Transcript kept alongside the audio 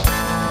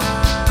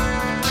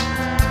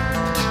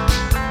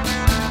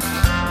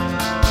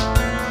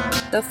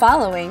The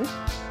following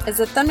is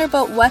a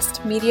Thunderbolt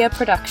West media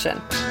production.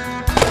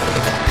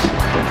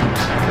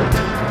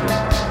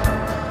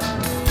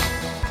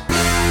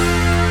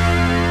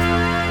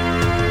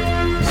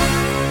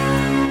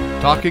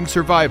 Talking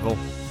survival.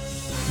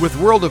 With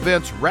world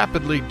events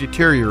rapidly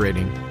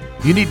deteriorating,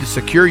 you need to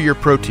secure your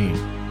protein.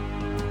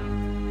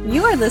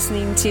 You are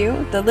listening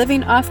to the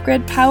Living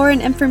Off-Grid Power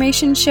and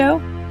Information Show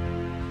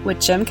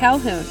with Jim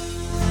Calhoun.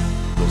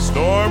 The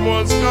storm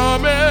was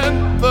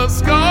coming, the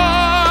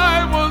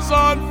sky was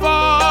on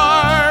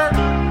fire,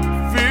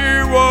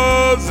 fear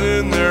was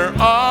in their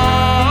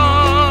eyes.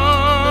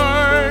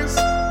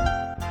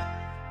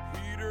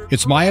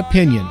 It's my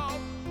opinion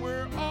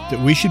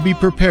that we should be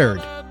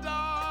prepared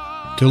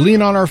to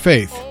lean on our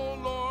faith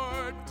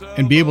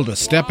and be able to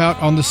step out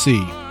on the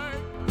sea.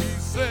 He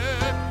said,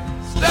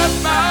 step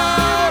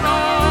out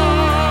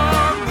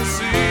on the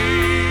sea.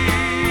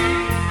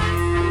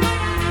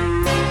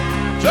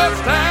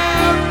 Just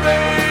have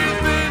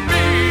faith in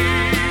me.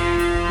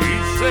 He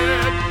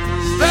said,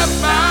 step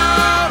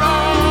out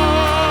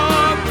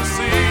on the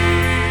sea.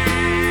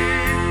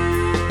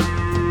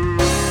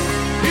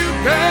 You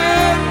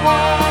can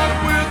walk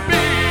with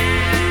me.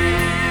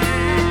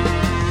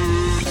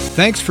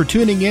 Thanks for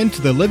tuning in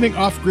to the Living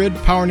Off-Grid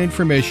Power and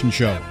Information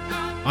Show.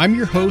 I'm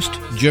your host,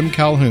 Jim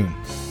Calhoun.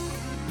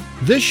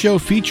 This show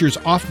features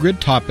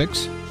off-grid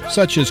topics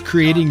such as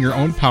creating your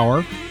own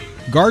power,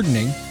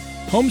 gardening,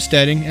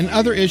 homesteading, and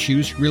other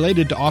issues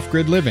related to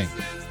off-grid living.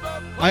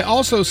 I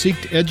also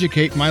seek to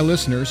educate my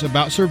listeners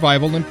about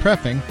survival and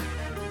prepping,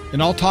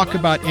 and I'll talk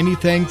about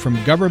anything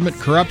from government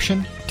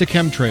corruption to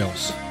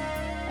chemtrails.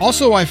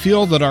 Also, I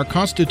feel that our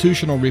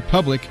constitutional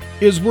republic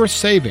is worth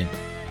saving,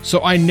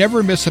 so I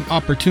never miss an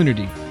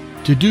opportunity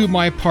to do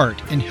my part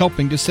in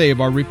helping to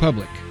save our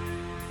republic.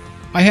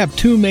 I have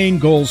two main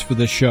goals for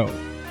this show.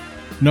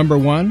 Number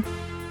one,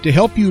 to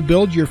help you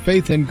build your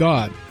faith in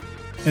God.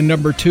 And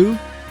number two,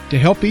 to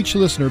help each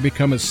listener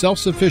become as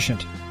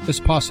self-sufficient as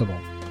possible.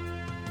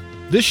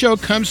 This show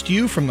comes to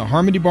you from the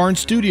Harmony Barn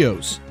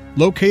Studios,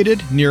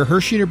 located near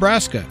Hershey,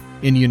 Nebraska,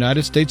 in the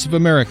United States of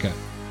America.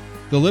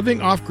 The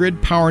Living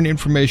Off-Grid Power and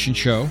Information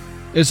Show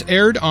is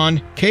aired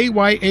on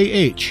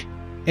KYAH,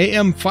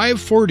 AM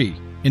 540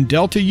 in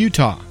Delta,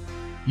 Utah,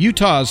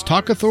 Utah's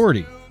Talk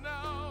Authority.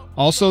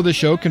 Also, the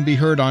show can be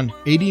heard on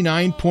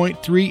 89.3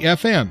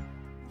 FM,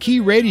 Key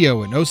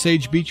Radio in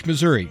Osage Beach,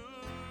 Missouri.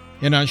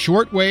 And on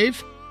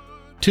shortwave,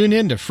 tune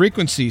in to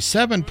frequency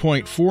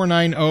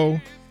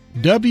 7.490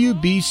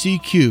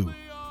 WBCQ,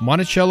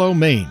 Monticello,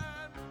 Maine.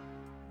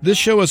 This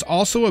show is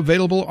also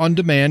available on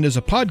demand as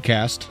a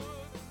podcast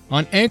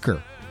on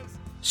Anchor,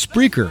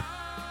 Spreaker,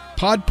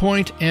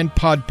 Podpoint, and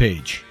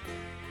Podpage.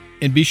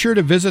 And be sure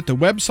to visit the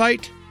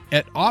website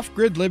at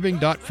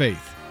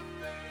offgridliving.faith.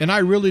 And I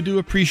really do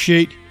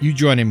appreciate you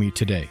joining me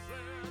today.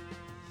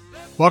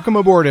 Welcome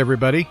aboard,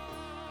 everybody.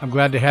 I'm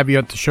glad to have you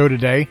at the show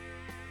today.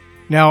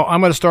 Now, I'm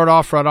going to start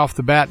off right off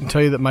the bat and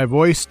tell you that my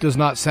voice does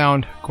not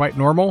sound quite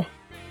normal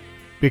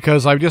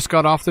because I've just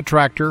got off the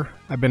tractor.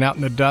 I've been out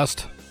in the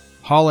dust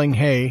hauling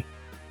hay,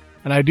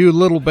 and I do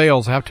little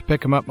bales. I have to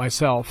pick them up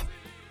myself.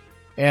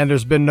 And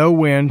there's been no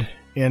wind,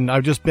 and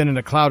I've just been in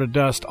a cloud of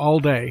dust all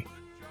day,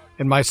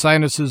 and my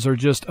sinuses are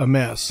just a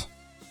mess.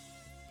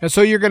 And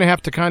so you're going to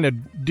have to kind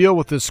of deal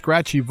with this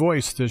scratchy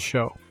voice this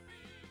show.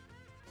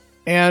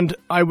 And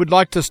I would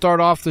like to start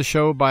off the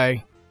show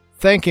by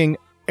thanking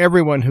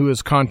everyone who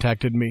has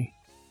contacted me.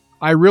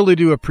 I really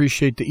do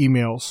appreciate the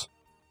emails.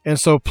 And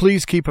so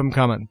please keep them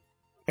coming.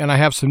 And I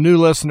have some new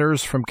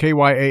listeners from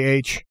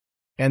KYAH,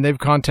 and they've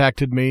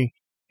contacted me,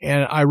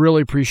 and I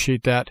really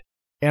appreciate that.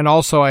 And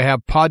also I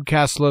have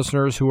podcast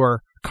listeners who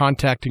are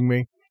contacting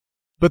me.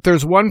 But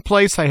there's one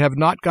place I have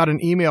not got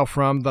an email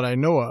from that I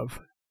know of.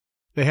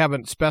 They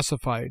haven't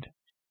specified.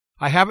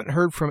 I haven't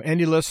heard from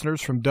any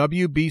listeners from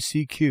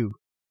WBCQ.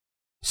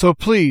 So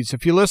please,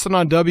 if you listen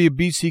on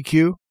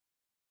WBCQ,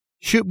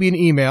 shoot me an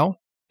email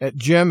at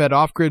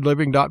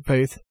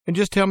jim@offgridliving.faith and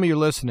just tell me you're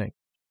listening.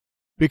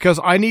 Because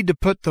I need to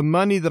put the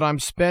money that I'm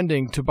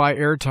spending to buy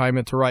airtime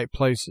at the right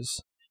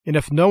places. And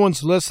if no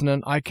one's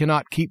listening, I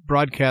cannot keep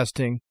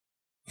broadcasting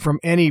from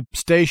any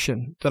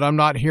station that I'm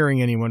not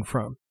hearing anyone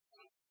from.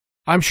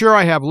 I'm sure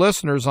I have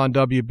listeners on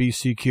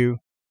WBCQ,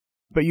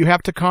 but you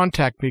have to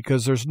contact me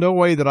because there's no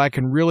way that I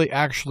can really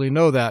actually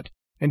know that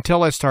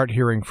until I start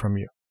hearing from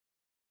you.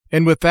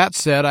 And with that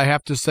said, I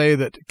have to say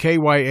that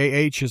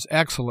KYAH is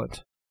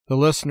excellent. The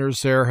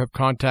listeners there have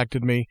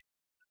contacted me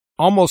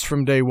almost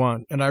from day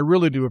one, and I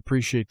really do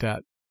appreciate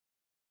that.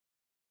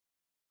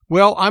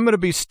 Well, I'm going to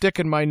be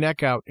sticking my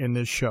neck out in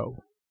this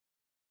show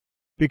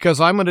because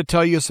I'm going to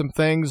tell you some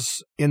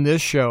things in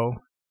this show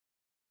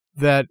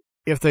that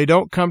if they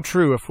don't come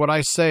true, if what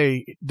I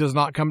say does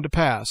not come to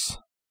pass,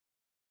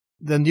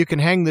 then you can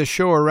hang this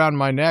show around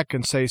my neck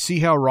and say,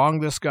 see how wrong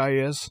this guy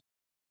is?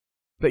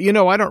 But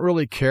I don't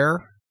really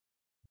care.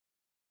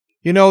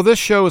 This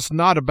show is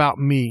not about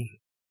me.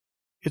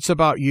 It's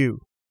about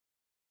you.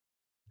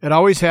 It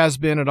always has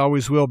been, it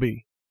always will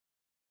be.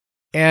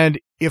 And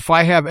if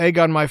I have egg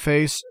on my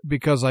face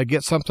because I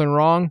get something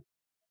wrong,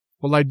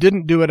 Well, I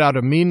didn't do it out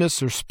of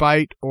meanness or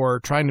spite or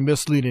trying to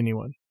mislead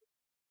anyone.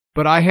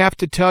 But I have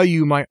to tell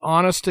you my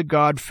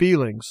honest-to-God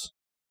feelings,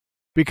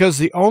 because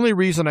the only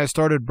reason I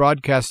started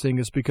broadcasting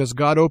is because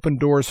God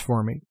opened doors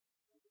for me.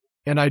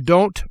 And I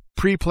don't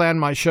pre-plan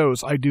my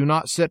shows. I do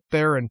not sit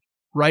there and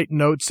write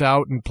notes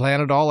out and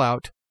plan it all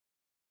out.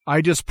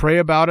 I just pray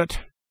about it,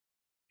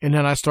 and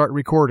then I start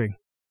recording.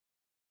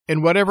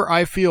 And whatever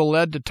I feel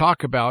led to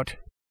talk about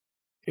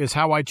is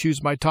how I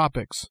choose my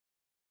topics.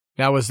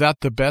 Now, is that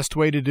the best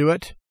way to do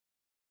it?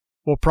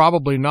 Well,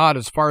 probably not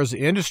as far as the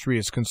industry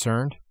is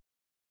concerned.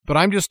 But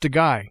I'm just a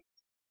guy.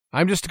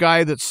 I'm just a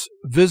guy that's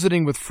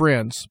visiting with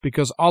friends,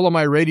 because all of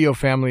my radio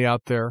family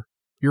out there,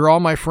 you're all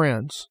my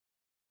friends.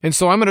 And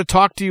so I'm going to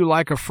talk to you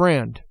like a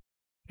friend.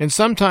 And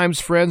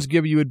sometimes friends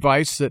give you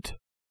advice that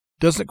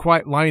doesn't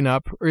quite line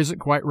up or isn't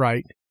quite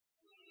right.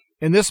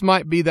 And this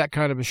might be that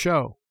kind of a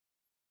show.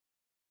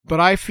 But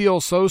I feel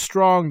so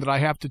strong that I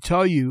have to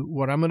tell you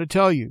what I'm going to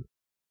tell you.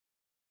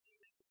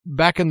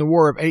 Back in the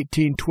War of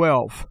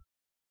 1812,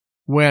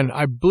 when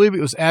I believe it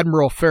was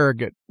Admiral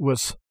Farragut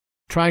was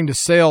trying to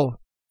sail,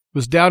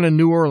 was down in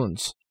New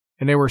Orleans,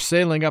 and they were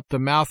sailing up the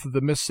mouth of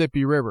the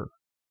Mississippi River.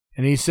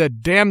 And he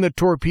said, "Damn the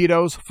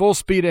torpedoes, full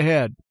speed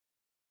ahead."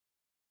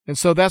 And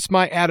so that's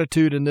my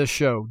attitude in this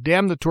show.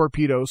 Damn the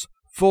torpedoes,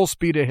 full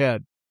speed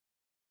ahead.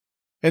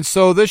 And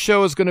so this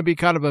show is going to be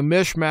kind of a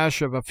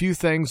mishmash of a few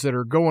things that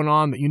are going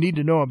on that you need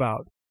to know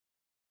about.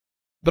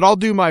 But I'll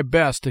do my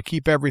best to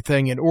keep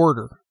everything in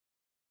order.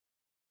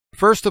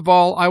 First of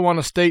all, I want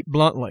to state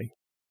bluntly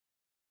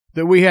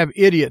that we have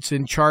idiots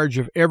in charge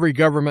of every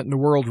government in the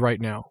world right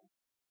now.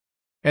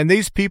 And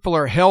these people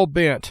are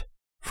hell-bent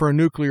for a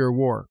nuclear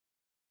war.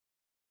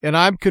 And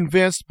I'm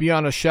convinced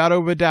beyond a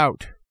shadow of a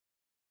doubt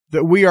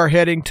that we are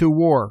heading to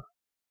war,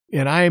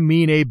 and I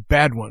mean a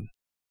bad one.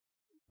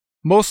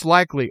 Most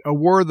likely a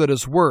war that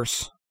is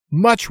worse,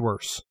 much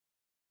worse,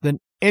 than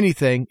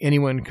anything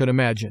anyone could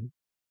imagine.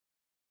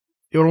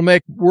 It will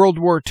make World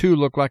War II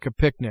look like a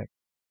picnic.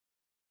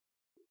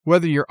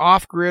 Whether you're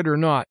off-grid or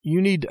not, you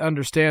need to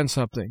understand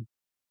something.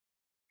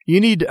 You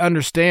need to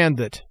understand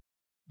that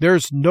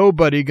there's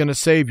nobody going to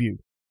save you.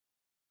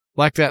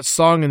 Like that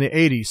song in the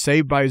 80s,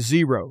 Saved by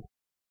Zero.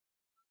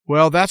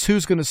 Well, that's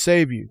who's going to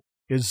save you,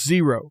 is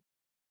zero.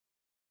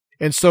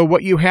 And so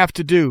what you have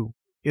to do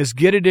is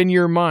get it in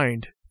your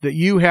mind that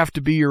you have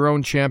to be your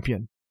own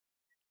champion.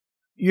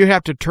 You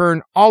have to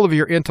turn all of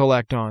your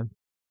intellect on.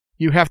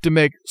 You have to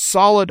make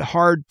solid,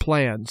 hard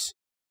plans.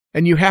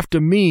 And you have to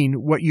mean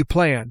what you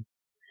plan.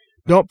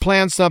 Don't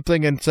plan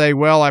something and say,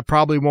 well, I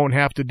probably won't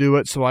have to do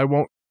it, so I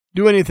won't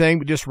do anything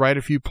but just write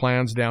a few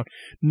plans down.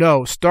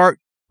 No, start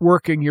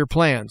working your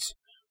plans.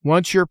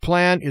 Once your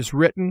plan is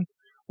written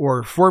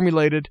or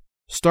formulated,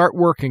 start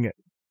working it.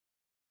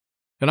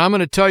 And I'm going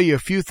to tell you a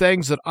few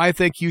things that I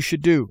think you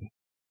should do.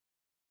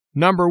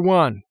 Number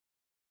 1,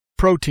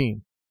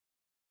 protein.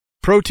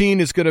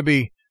 Protein is going to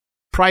be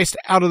priced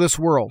out of this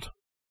world.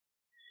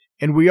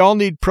 And we all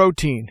need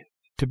protein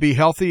to be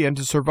healthy and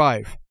to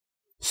survive,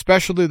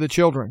 especially the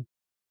children.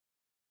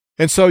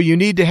 And so you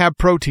need to have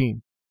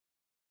protein.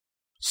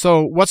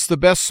 So what's the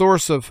best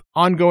source of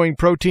ongoing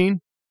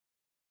protein?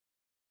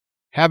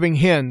 Having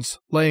hens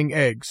laying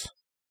eggs.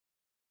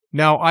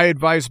 Now, I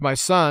advised my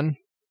son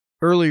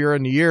earlier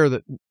in the year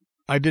that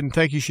I didn't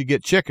think he should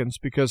get chickens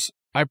because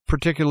I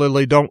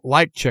particularly don't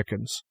like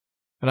chickens.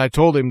 And I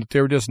told him that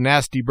they were just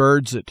nasty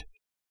birds that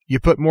you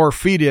put more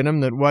feed in them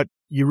than what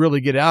you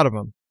really get out of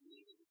them.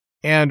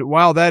 And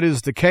while that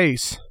is the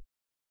case,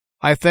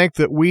 I think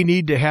that we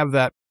need to have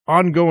that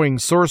ongoing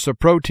source of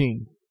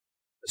protein.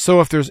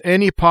 So if there's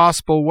any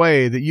possible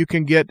way that you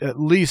can get at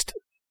least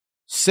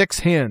 6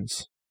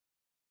 hens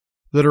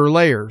that are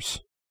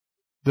layers,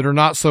 that are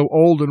not so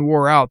old and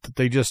wore out that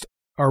they just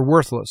are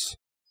worthless.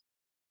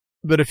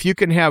 But if you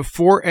can have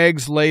 4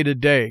 eggs laid a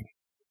day,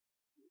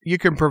 you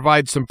can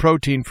provide some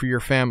protein for your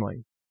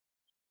family.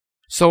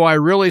 So I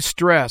really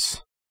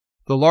stress,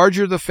 the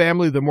larger the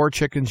family, the more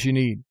chickens you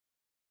need.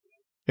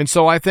 And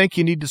so I think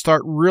you need to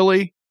start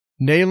really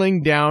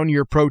nailing down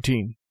your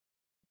protein.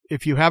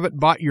 If you haven't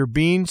bought your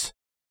beans,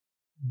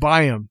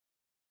 buy them.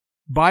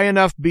 Buy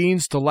enough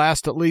beans to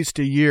last at least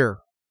a year.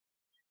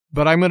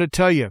 But I'm going to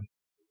tell you,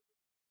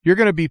 you're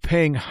going to be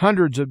paying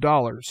hundreds of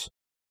dollars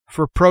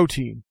for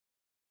protein,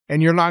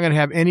 and you're not going to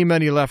have any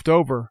money left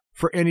over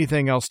for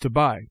anything else to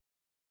buy.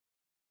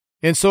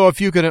 And so if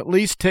you can at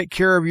least take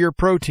care of your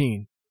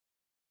protein,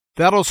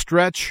 that'll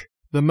stretch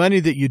the money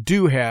that you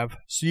do have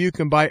so you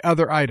can buy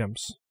other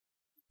items.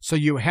 So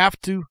you have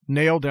to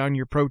nail down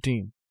your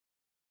protein.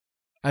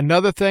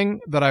 Another thing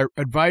that I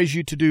advise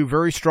you to do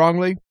very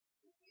strongly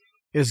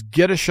is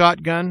get a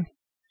shotgun,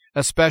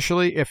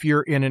 especially if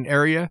you're in an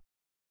area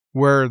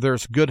where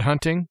there's good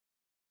hunting.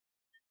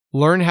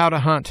 Learn how to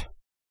hunt.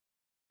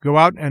 Go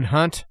out and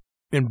hunt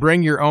and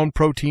bring your own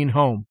protein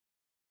home.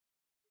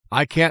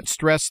 I can't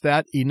stress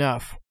that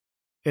enough.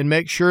 And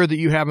make sure that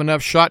you have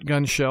enough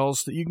shotgun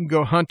shells that you can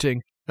go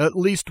hunting at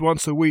least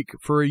once a week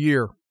for a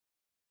year.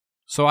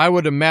 So I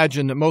would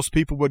imagine that most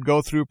people would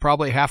go through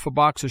probably half a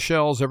box of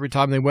shells every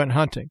time they went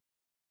hunting.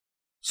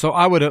 So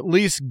I would at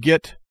least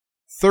get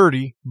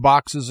 30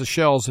 boxes of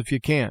shells if you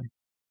can.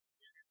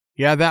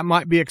 Yeah, that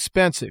might be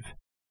expensive,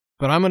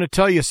 but I'm going to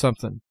tell you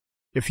something.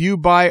 If you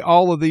buy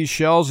all of these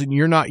shells and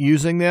you're not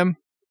using them,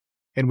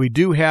 and we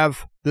do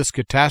have this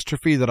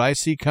catastrophe that I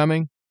see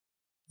coming,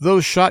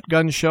 those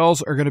shotgun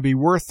shells are going to be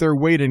worth their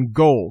weight in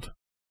gold.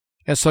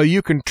 And so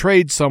you can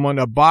trade someone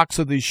a box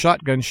of these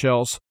shotgun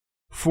shells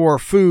for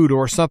food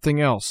or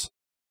something else.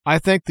 I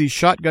think these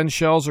shotgun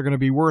shells are going to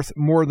be worth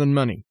more than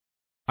money.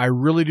 I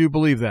really do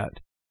believe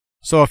that.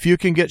 So if you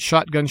can get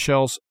shotgun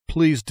shells,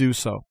 please do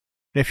so.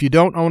 If you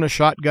don't own a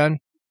shotgun,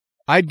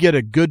 I'd get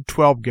a good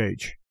 12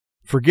 gauge.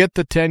 Forget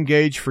the 10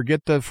 gauge,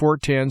 forget the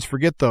 410s,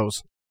 forget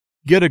those.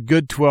 Get a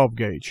good 12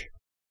 gauge.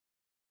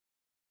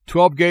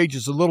 12 gauge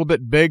is a little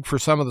bit big for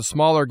some of the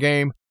smaller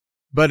game,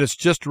 but it's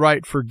just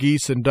right for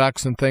geese and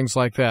ducks and things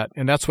like that,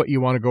 and that's what you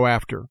want to go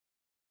after.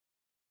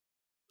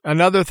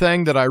 Another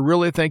thing that I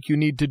really think you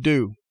need to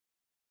do,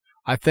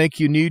 I think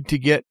you need to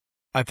get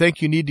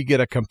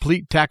a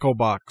complete tackle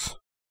box.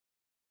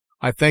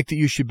 I think that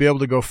you should be able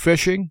to go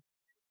fishing,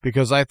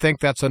 because I think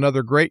that's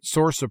another great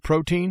source of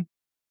protein,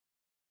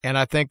 and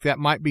I think that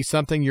might be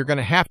something you're going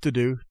to have to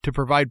do to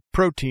provide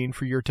protein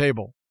for your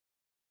table.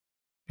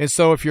 And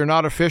so if you're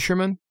not a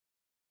fisherman,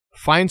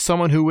 find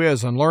someone who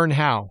is and learn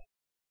how,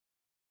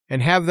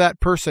 and have that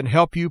person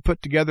help you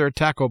put together a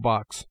tackle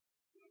box.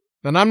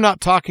 And I'm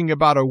not talking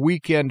about a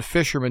weekend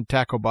fisherman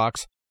tackle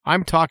box.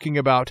 I'm talking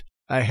about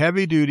a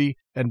heavy-duty,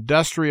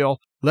 industrial,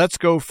 let's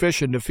go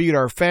fishing to feed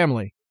our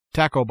family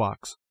tackle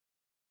box.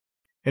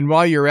 And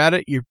while you're at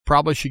it, you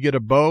probably should get a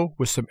bow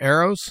with some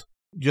arrows,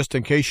 just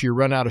in case you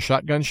run out of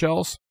shotgun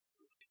shells.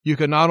 You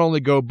can not only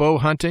go bow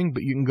hunting,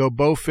 but you can go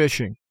bow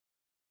fishing.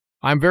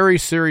 I'm very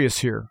serious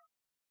here.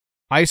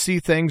 I see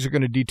things are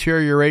going to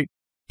deteriorate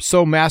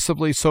so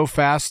massively, so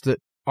fast, that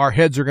our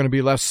heads are going to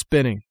be left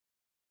spinning.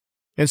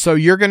 And so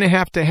you're going to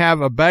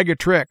have a bag of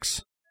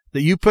tricks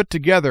that you put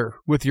together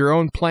with your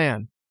own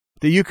plan,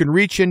 that you can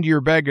reach into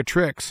your bag of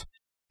tricks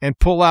and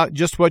pull out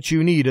just what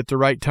you need at the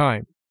right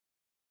time.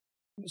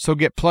 So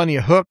get plenty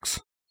of hooks,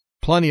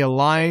 plenty of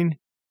line,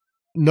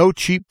 no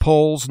cheap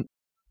poles,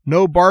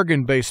 no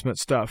bargain basement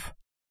stuff.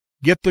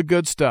 Get the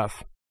good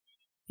stuff.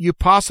 You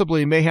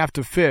possibly may have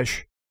to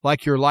fish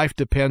like your life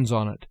depends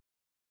on it.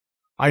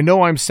 I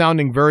know I'm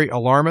sounding very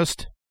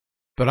alarmist,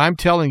 but I'm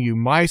telling you,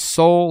 my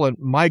soul and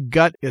my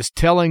gut is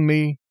telling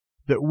me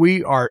that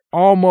we are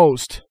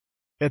almost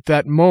at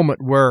that moment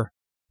where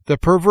the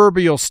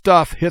proverbial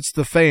stuff hits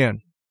the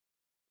fan.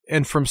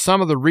 And from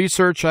some of the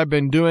research I've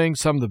been doing,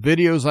 some of the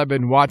videos I've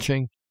been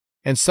watching,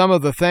 and some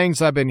of the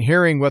things I've been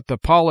hearing what the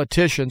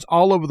politicians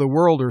all over the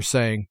world are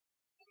saying,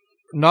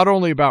 not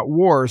only about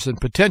wars and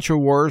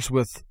potential wars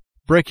with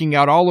breaking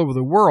out all over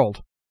the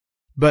world,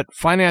 but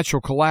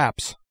financial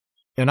collapse.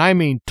 And I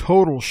mean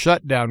total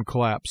shutdown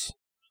collapse.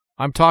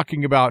 I'm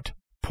talking about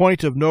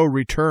point of no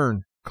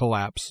return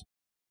collapse.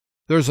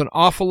 There's an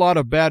awful lot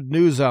of bad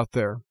news out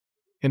there,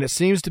 and it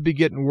seems to be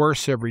getting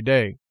worse every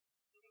day.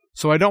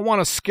 So I don't want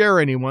to scare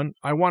anyone.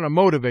 I want to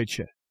motivate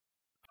you.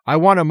 I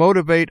want to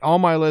motivate all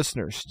my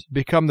listeners to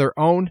become their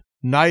own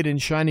knight in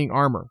shining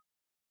armor.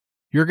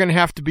 You're going to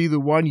have to be the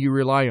one you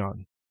rely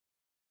on.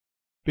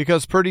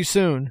 Because pretty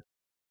soon,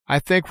 I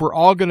think we're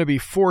all going to be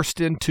forced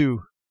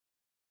into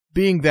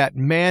being that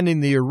man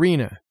in the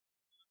arena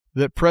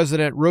that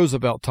President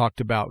Roosevelt talked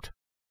about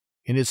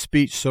in his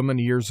speech so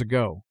many years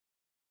ago.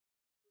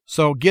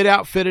 So get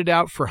outfitted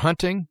out for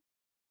hunting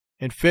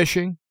and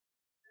fishing,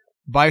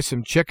 buy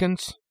some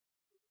chickens,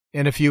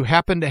 and if you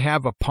happen to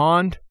have a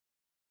pond,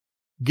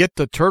 get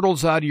the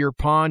turtles out of your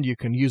pond. You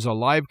can use a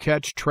live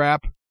catch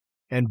trap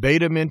and bait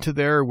them into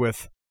there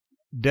with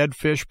dead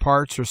fish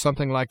parts or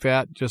something like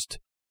that, just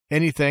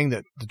anything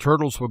that the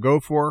turtles will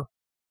go for.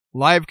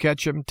 Live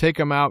catch them, take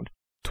them out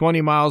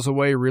 20 miles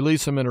away,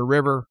 release them in a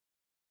river,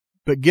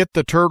 but get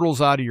the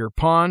turtles out of your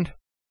pond,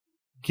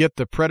 get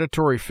the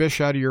predatory fish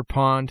out of your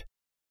pond,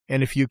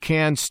 and if you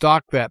can,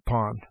 stock that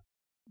pond.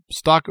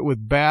 Stock it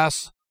with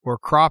bass or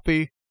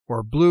crappie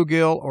or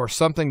bluegill or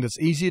something that's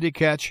easy to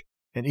catch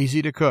and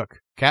easy to cook.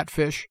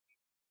 Catfish,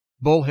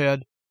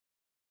 bullhead.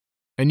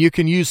 And you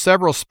can use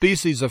several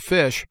species of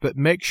fish, but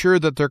make sure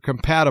that they're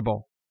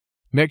compatible.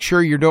 Make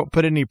sure you don't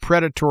put any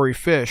predatory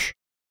fish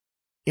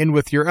in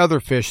with your other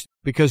fish,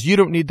 because you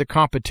don't need the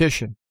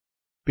competition,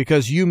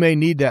 because you may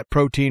need that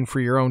protein for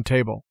your own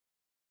table.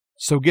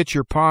 So get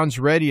your ponds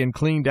ready and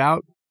cleaned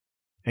out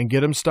and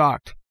get them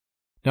stocked.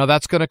 Now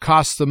that's going to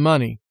cost some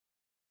money.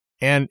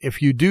 And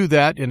if you do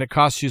that and it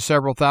costs you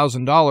several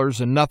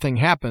 $1,000s and nothing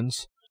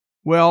happens,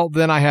 well,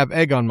 then I have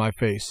egg on my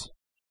face.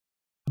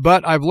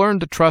 But I've learned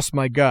to trust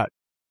my gut.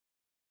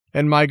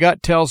 And my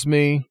gut tells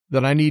me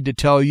that I need to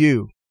tell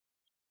you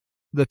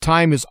the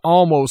time is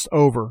almost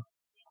over.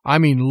 I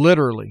mean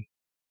literally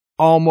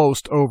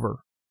almost over.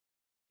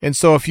 And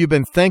so if you've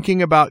been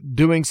thinking about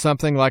doing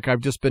something like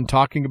I've just been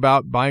talking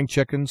about, buying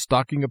chickens,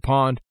 stocking a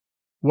pond,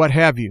 what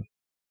have you,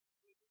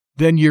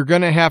 then you're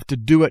going to have to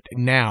do it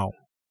now.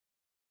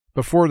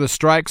 Before the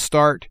strikes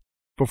start,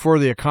 before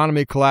the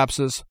economy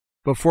collapses,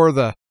 before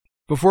the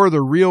before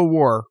the real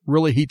war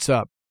really heats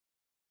up.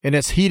 And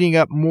it's heating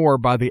up more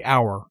by the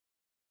hour.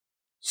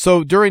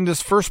 So during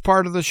this first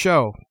part of the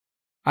show,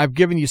 I've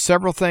given you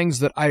several things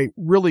that I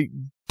really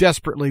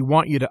desperately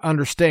want you to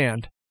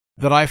understand,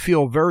 that I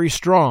feel very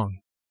strong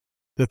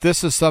that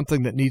this is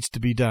something that needs to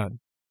be done.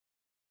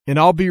 And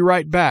I'll be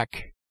right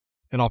back,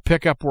 and I'll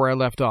pick up where I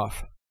left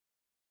off.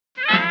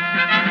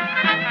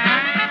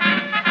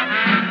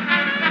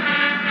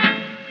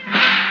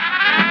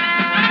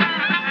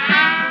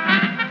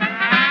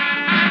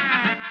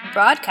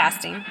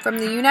 Broadcasting from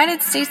the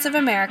United States of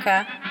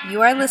America,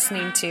 you are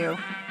listening to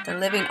the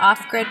Living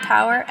Off-Grid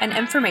Power and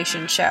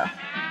Information Show.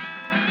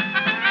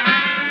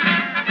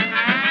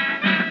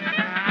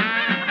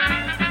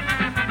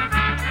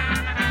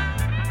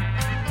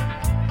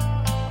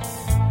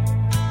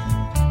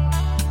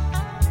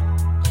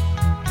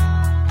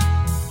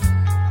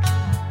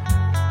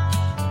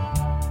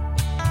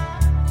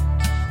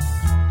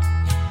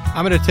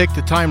 I'm going to take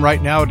the time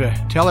right now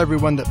to tell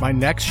everyone that my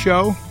next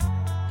show,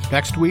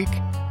 next week,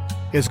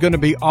 is going to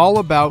be all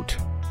about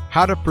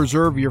how to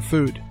preserve your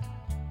food.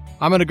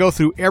 I'm going to go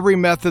through every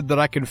method that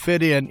I can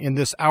fit in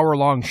this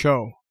hour-long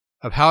show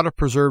of how to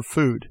preserve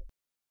food.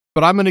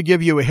 But I'm going to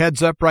give you a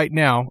heads up right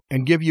now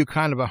and give you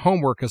kind of a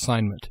homework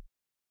assignment.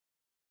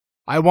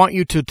 I want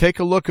you to take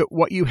a look at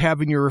what you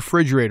have in your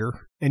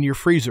refrigerator and your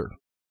freezer.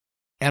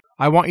 And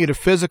I want you to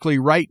physically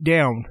write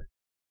down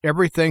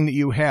everything that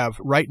you have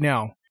right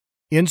now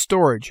in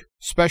storage,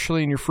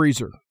 especially in your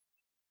freezer.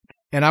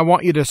 And I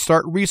want you to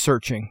start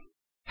researching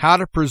how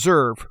to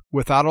preserve,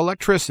 without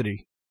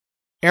electricity,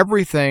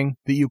 everything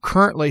that you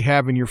currently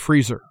have in your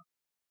freezer,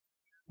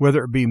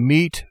 whether it be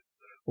meat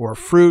or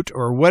fruit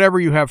or whatever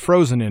you have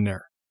frozen in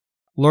there.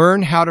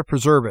 Learn how to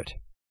preserve it.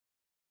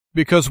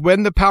 Because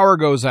when the power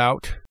goes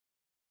out,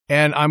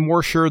 and I'm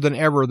more sure than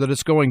ever that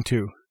it's going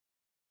to,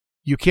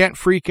 you can't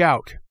freak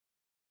out.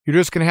 You're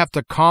just going to have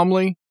to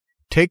calmly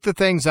take the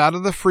things out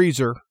of the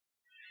freezer,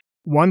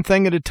 one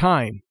thing at a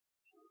time.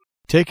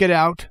 Take it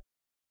out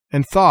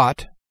and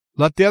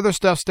let the other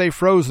stuff stay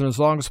frozen as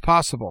long as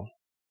possible.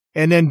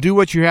 And then do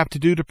what you have to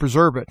do to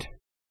preserve it.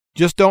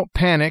 Just don't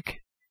panic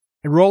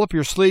and roll up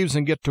your sleeves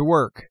and get to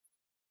work.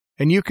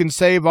 And you can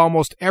save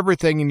almost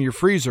everything in your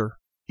freezer,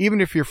 even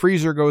if your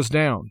freezer goes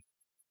down.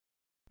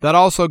 That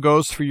also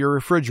goes for your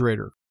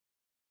refrigerator.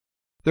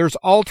 There's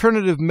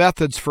alternative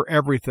methods for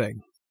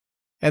everything.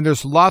 And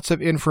there's lots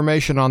of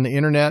information on the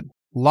internet,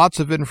 lots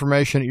of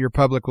information at your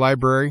public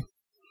library.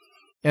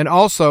 And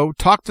also,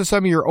 talk to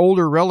some of your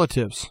older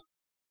relatives,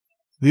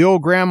 the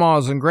old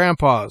grandmas and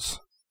grandpas.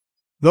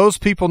 Those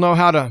people know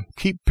how to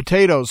keep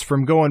potatoes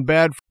from going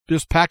bad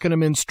just packing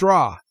them in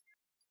straw.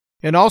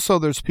 And also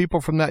there's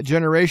people from that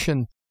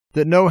generation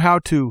that know how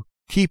to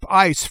keep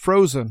ice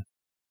frozen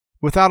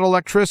without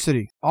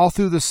electricity all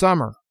through the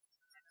summer.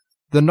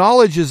 The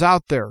knowledge is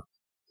out there.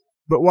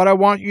 But what I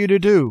want you to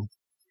do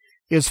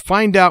is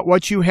find out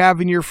what you have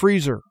in your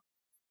freezer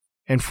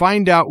and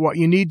find out what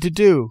you need to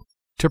do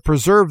to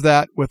preserve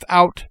that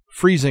without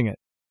freezing it.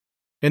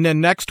 And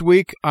then next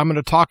week, I'm going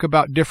to talk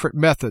about different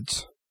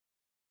methods.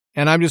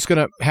 And I'm just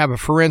going to have a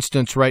for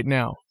instance right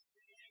now.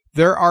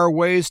 There are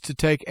ways to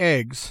take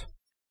eggs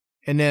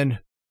and then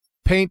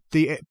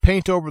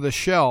paint over the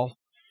shell,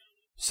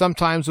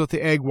 sometimes with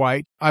the egg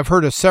white. I've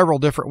heard of several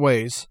different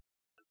ways.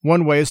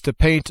 One way is to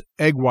paint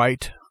egg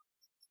white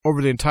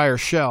over the entire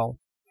shell.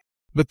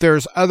 But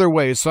there's other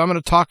ways, so I'm going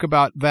to talk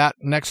about that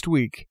next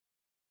week.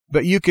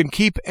 But you can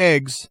keep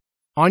eggs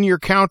on your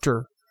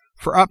counter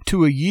for up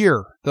to a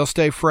year. They'll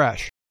stay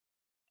fresh.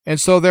 And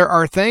so there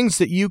are things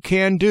that you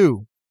can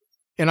do.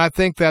 And I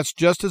think that's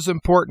just as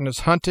important as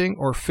hunting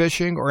or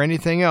fishing or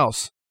anything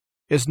else,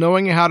 is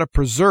knowing how to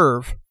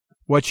preserve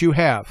what you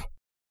have.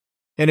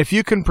 And if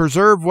you can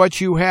preserve what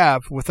you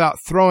have without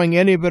throwing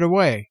any of it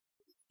away,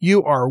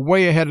 you are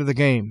way ahead of the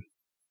game.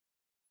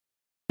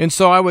 And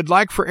so I would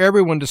like for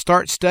everyone to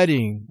start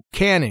studying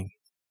canning,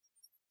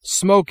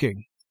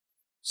 smoking,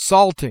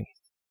 salting,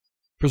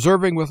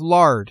 preserving with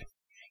lard.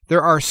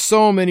 There are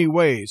so many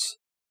ways.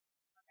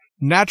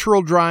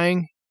 Natural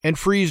drying and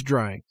freeze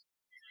drying.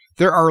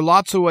 There are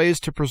lots of ways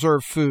to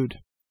preserve food.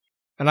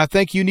 And I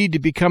think you need to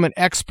become an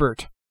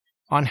expert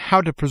on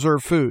how to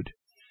preserve food.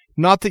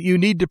 Not that you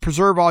need to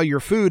preserve all your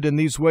food in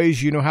these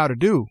ways you know how to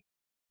do.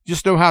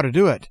 Just know how to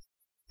do it.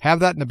 Have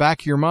that in the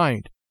back of your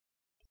mind.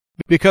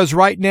 Because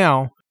right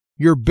now,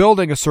 you're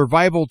building a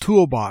survival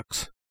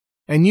toolbox.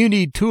 And you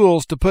need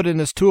tools to put in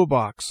this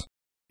toolbox.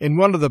 And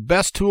one of the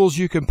best tools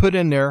you can put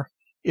in there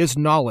is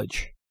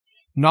knowledge.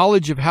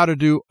 Knowledge of how to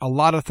do a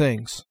lot of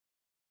things.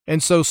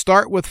 And so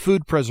start with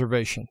food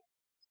preservation.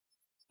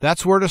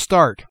 That's where to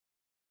start.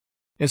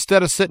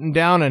 Instead of sitting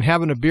down and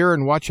having a beer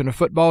and watching a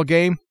football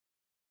game,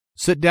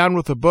 sit down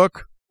with a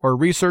book or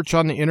research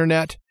on the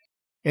internet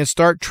and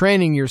start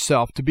training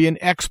yourself to be an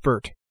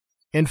expert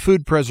in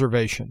food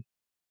preservation.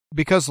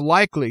 Because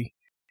likely,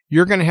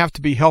 you're going to have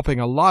to be helping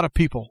a lot of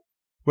people,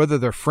 whether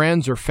they're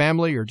friends or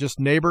family or just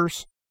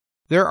neighbors.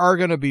 There are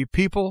going to be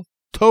people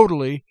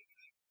totally,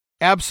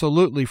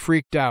 absolutely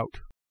freaked out.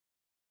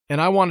 And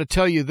I want to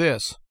tell you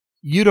this,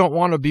 you don't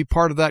want to be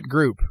part of that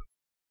group.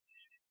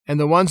 And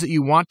the ones that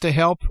you want to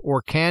help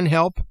or can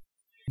help,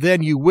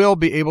 then you will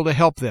be able to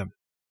help them.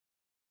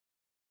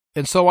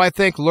 And so I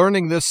think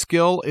learning this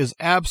skill is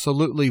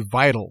absolutely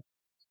vital,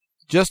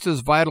 just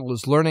as vital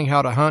as learning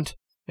how to hunt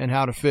and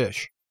how to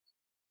fish.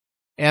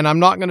 And I'm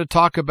not going to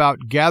talk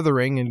about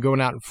gathering and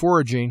going out and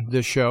foraging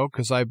this show,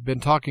 because I've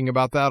been talking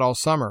about that all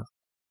summer.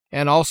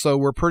 And also,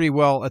 we're pretty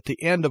well at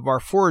the end of our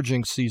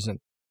foraging season.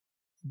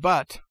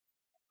 But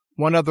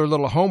one other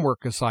little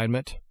homework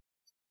assignment: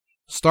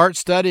 start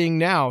studying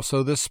now,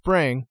 so this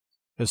spring,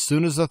 as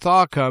soon as the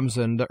thaw comes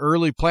and the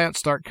early plants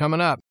start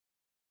coming up,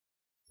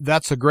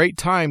 that's a great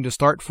time to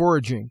start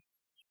foraging.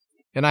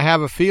 And I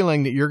have a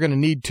feeling that you're going to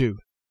need to.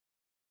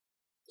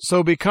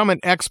 So become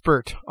an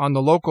expert on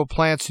the local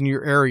plants in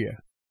your area,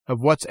 of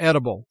what's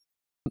edible,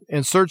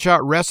 and search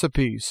out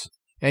recipes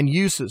and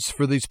uses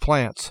for these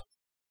plants.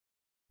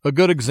 A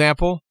good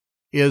example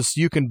is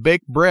you can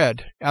bake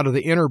bread out of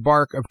the inner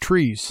bark of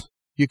trees.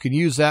 You can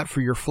use that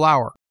for your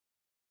flour.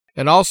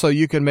 And also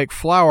you can make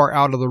flour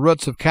out of the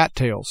roots of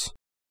cattails.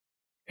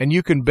 And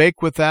you can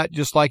bake with that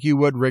just like you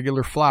would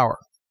regular flour.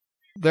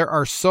 There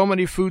are so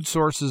many food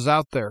sources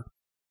out there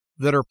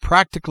that are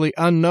practically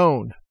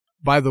unknown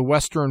by the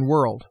Western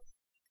world.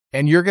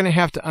 And you're going to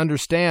have to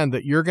understand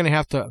that you're going to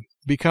have to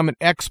become an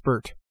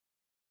expert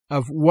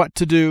of what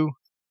to do,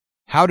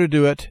 how to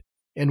do it,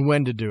 and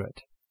when to do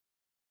it.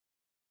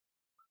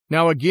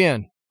 Now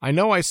again, I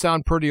know I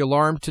sound pretty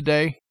alarmed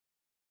today.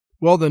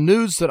 Well, the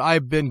news that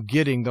I've been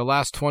getting the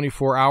last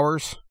 24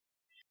 hours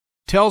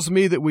tells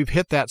me that we've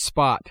hit that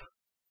spot.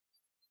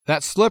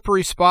 That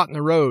slippery spot in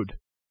the road.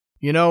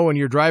 You know, when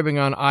you're driving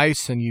on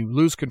ice and you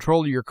lose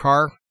control of your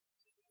car,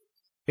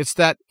 it's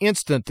that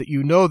instant that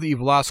you know that you've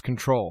lost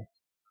control.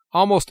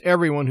 Almost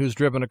everyone who's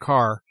driven a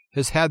car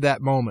has had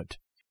that moment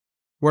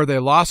where they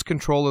lost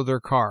control of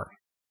their car.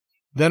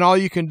 Then all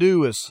you can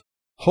do is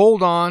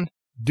hold on,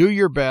 do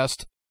your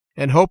best,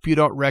 and hope you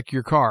don't wreck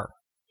your car.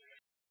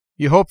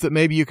 You hope that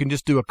maybe you can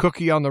just do a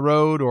cookie on the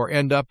road or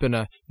end up in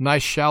a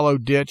nice shallow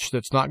ditch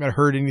that's not going to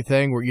hurt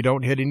anything, where you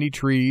don't hit any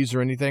trees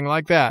or anything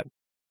like that.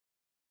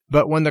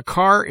 But when the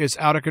car is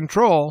out of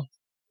control,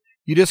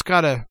 you just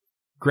got to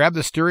grab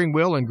the steering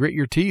wheel and grit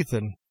your teeth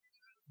and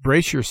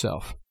brace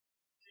yourself.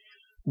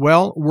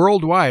 Well,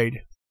 worldwide,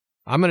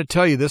 I'm going to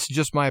tell you, this is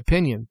just my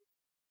opinion,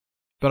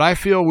 but I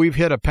feel we've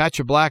hit a patch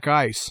of black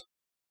ice,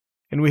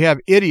 and we have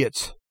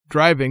idiots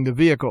driving the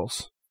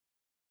vehicles.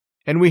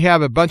 And we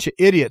have a bunch of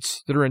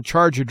idiots that are in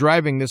charge of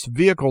driving this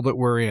vehicle that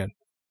we're in.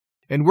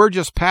 And we're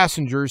just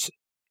passengers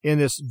in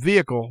this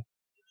vehicle,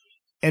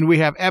 and we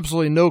have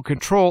absolutely no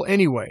control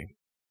anyway.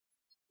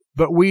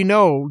 But we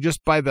know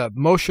just by the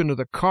motion of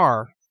the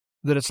car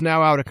that it's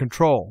now out of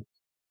control.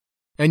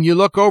 And you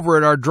look over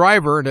at our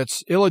driver, and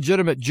it's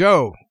illegitimate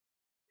Joe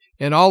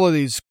and all of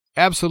these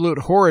absolute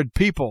horrid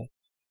people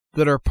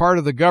that are part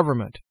of the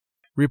government,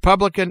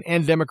 Republican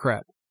and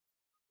Democrat.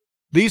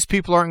 These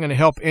people aren't going to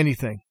help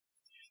anything.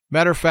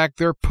 Matter of fact,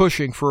 they're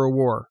pushing for a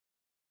war.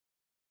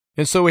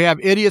 And so we have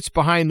idiots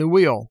behind the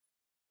wheel.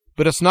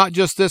 But it's not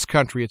just this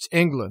country. It's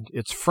England,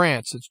 it's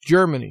France, it's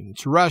Germany,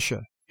 it's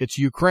Russia, it's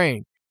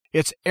Ukraine.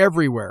 It's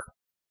everywhere.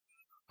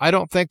 I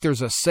don't think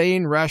there's a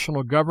sane,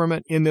 rational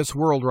government in this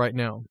world right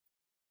now.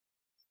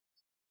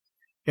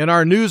 In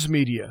our news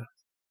media,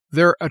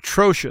 they're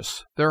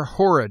atrocious. They're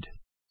horrid.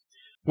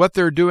 What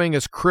they're doing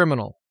is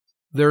criminal.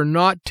 They're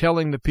not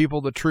telling the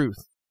people the truth.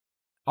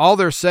 All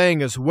they're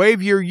saying is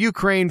wave your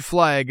Ukraine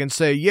flag and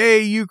say, "Yay,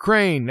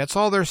 Ukraine." That's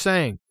all they're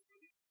saying.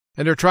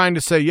 And they're trying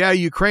to say, yeah,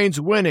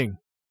 Ukraine's winning.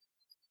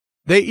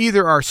 They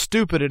either are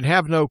stupid and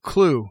have no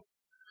clue,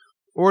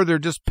 or they're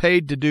just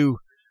paid to do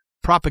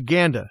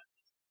propaganda,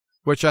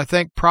 which I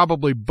think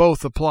probably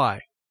both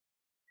apply.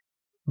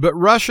 But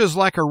Russia's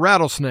like a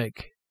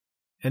rattlesnake,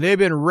 and they've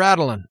been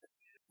rattling.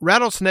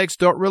 Rattlesnakes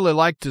don't really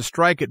like to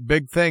strike at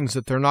big things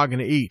that they're not going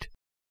to eat.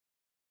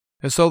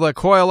 And so they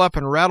coil up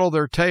and rattle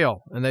their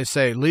tail, and they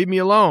say, "Leave me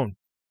alone.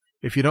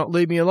 If you don't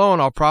leave me alone,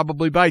 I'll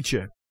probably bite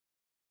you."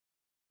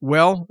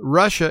 Well,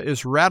 Russia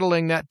is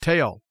rattling that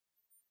tail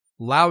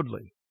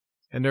loudly,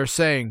 and they're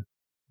saying,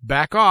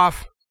 back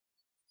off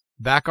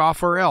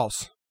or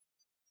else.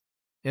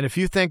 And if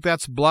you think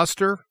that's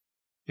bluster,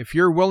 if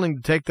you're willing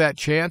to take that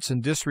chance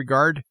and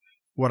disregard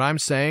what I'm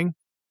saying,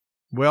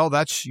 well,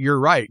 that's your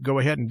right. Go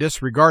ahead and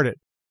disregard it.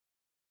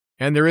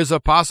 And there is a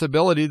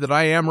possibility that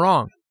I am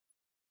wrong.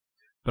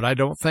 But I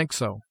don't think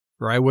so,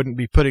 or I wouldn't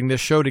be putting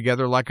this show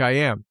together like I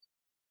am.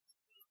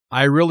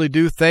 I really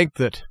do think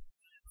that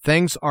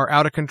things are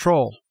out of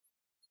control.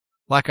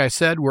 Like I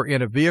said, we're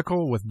in a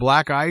vehicle with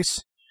black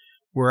ice.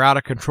 We're out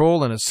of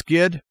control in a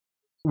skid.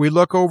 We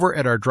look over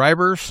at our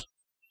drivers,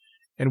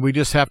 and we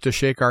just have to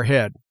shake our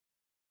head.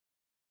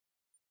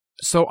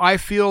 So I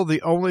feel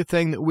the only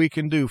thing that we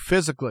can do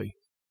physically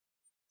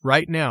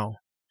right now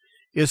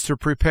is to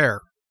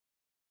prepare.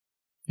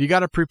 You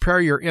got to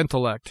prepare your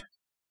intellect.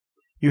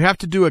 You have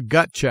to do a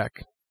gut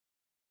check.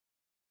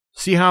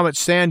 See how much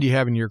sand you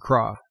have in your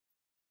craw.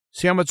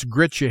 See how much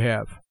grit you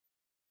have.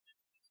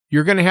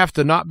 You're going to have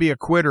to not be a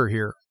quitter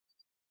here.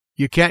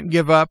 You can't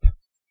give up,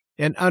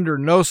 and under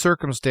no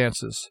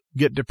circumstances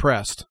get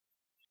depressed.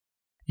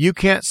 You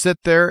can't sit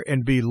there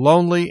and be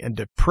lonely and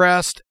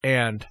depressed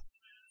and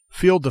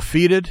feel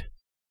defeated.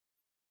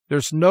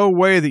 There's no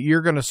way that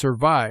you're going to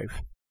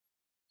survive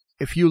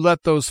if you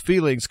let those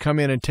feelings come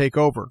in and take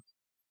over.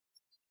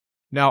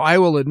 Now, I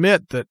will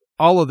admit that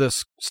all of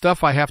this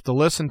stuff I have to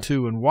listen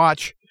to and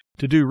watch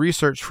to do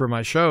research for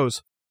my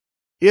shows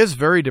is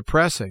very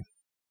depressing.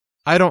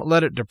 I don't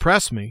let it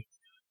depress me,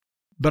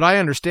 but I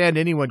understand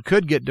anyone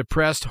could get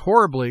depressed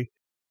horribly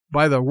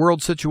by the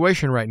world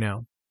situation right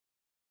now.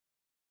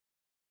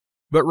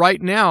 But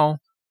right now,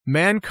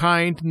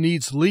 mankind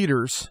needs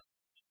leaders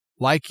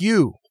like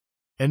you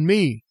and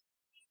me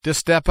to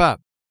step up.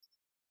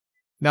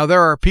 Now,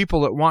 there are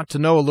people that want to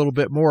know a little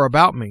bit more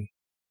about me,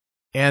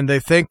 and they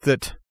think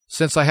that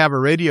since I have a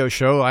radio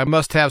show, I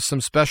must have some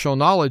special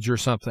knowledge or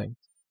something.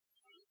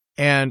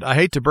 And I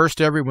hate to burst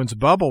everyone's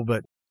bubble,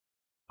 but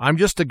I'm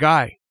just a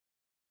guy.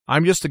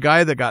 I'm just a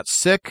guy that got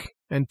sick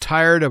and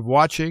tired of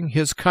watching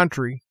his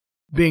country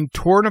being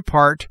torn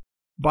apart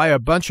by a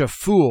bunch of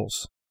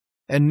fools.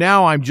 And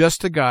now I'm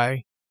just a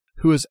guy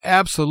who is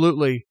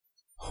absolutely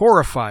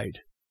horrified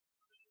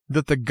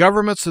that the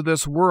governments of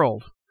this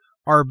world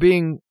are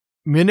being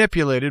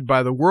manipulated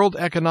by the World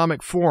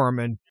Economic Forum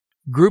and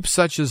groups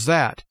such as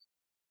that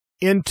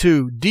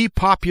into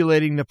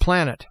depopulating the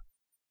planet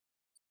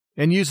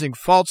and using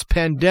false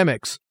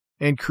pandemics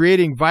and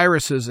creating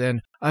viruses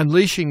and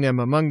unleashing them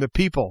among the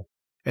people,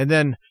 and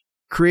then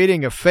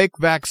creating a fake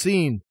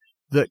vaccine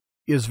that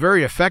is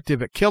very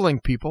effective at killing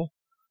people.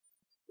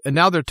 And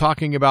now they're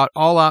talking about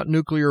all-out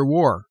nuclear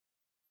war.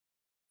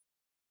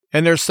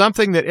 And there's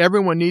something that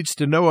everyone needs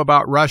to know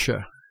about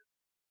Russia.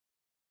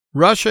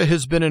 Russia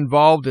has been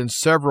involved in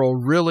several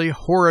really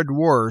horrid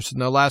wars in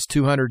the last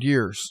 200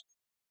 years.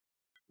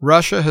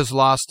 Russia has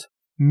lost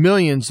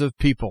millions of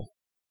people.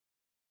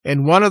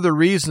 And one of the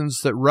reasons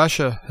that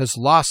Russia has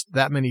lost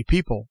that many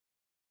people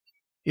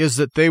is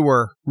that they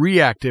were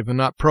reactive and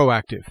not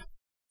proactive.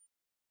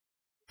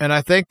 And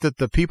I think that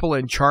the people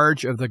in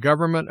charge of the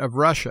government of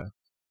Russia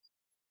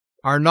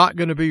are not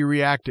going to be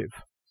reactive.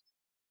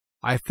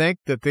 I think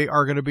that they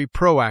are going to be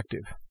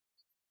proactive.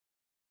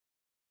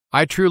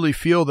 I truly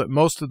feel that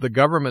most of the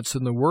governments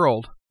in the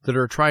world that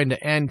are trying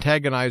to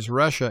antagonize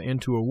Russia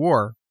into a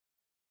war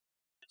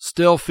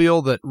still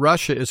feel that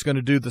Russia is going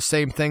to do the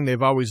same thing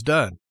they've always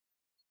done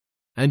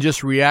and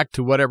just react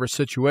to whatever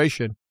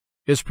situation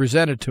is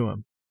presented to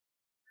them.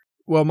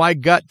 Well, my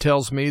gut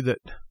tells me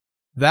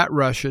that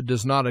Russia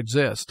does not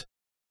exist.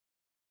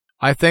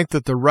 I think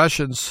that the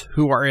Russians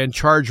who are in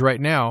charge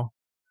right now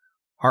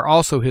are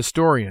also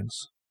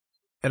historians.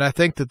 And I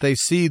think that they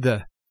see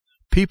the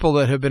people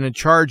that have been in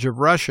charge of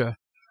Russia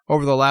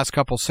over the last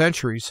couple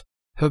centuries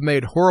have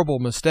made horrible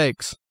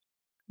mistakes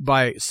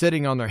by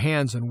sitting on their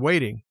hands and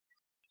waiting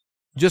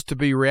just to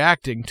be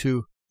reacting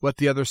to what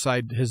the other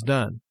side has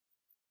done.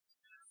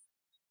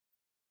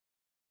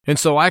 And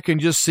so I can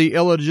just see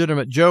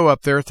illegitimate Joe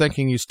up there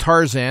thinking he's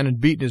Tarzan and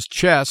beating his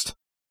chest,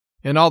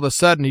 and all of a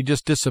sudden he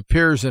just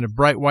disappears in a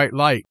bright white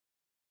light.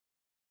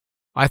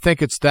 I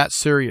think it's that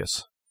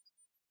serious.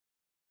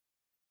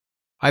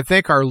 I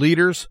think our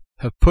leaders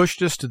have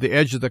pushed us to the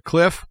edge of the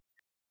cliff,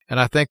 and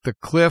I think the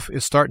cliff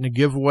is starting to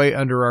give way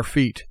under our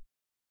feet.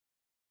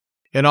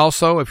 And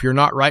also, if you're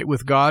not right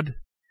with God,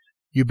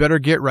 you better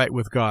get right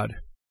with God.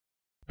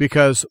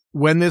 Because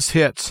when this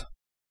hits,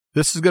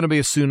 this is going to be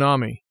a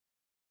tsunami.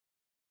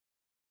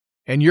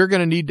 And you're going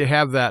to need to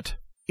have that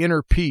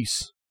inner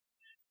peace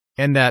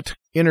and that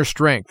inner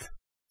strength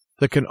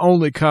that can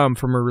only come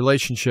from a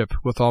relationship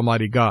with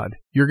Almighty God.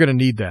 You're going to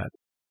need that.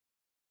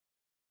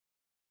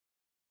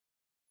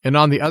 And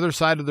on the other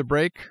side of the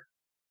break,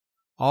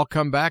 I'll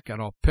come back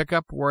and I'll pick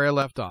up where I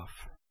left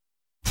off.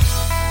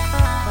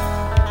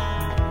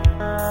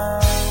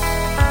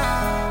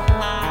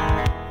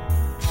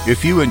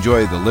 If you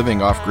enjoy the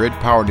Living Off-Grid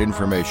Powered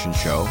Information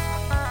Show,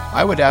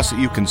 I would ask that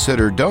you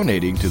consider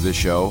donating to this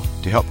show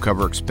to help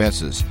cover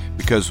expenses,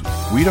 because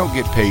we don't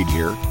get paid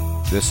here.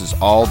 This is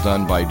all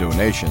done by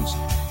donations,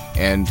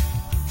 and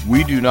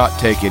we do not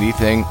take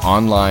anything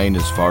online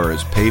as far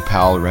as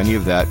PayPal or any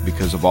of that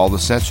because of all the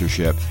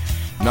censorship.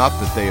 Not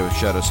that they have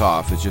shut us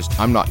off, it's just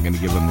I'm not going to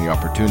give them the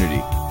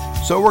opportunity.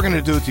 So we're going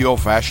to do it the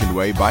old-fashioned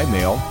way, by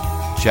mail,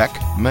 check,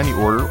 money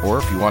order, or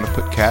if you want to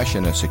put cash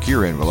in a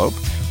secure envelope,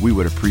 we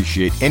would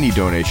appreciate any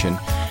donation,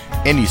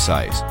 any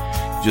size.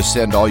 Just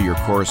send all your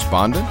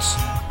correspondence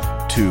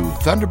to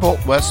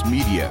Thunderbolt West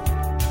Media,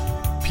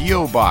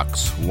 P.O.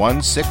 Box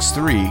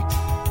 163,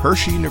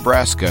 Hershey,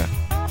 Nebraska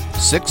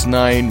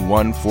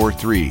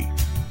 69143.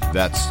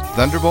 That's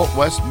Thunderbolt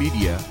West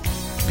Media,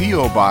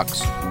 P.O.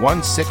 Box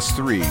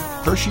 163,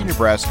 Hershey,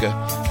 Nebraska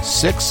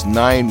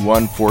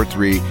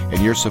 69143,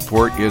 and your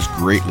support is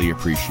greatly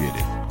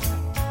appreciated.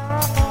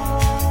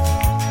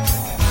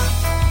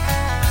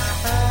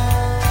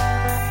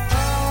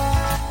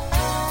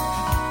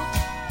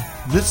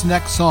 This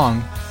next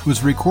song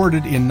was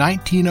recorded in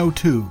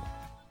 1902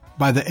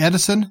 by the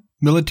Edison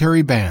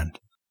Military Band.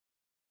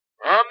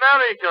 From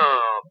America,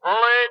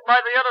 played by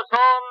the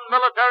Edison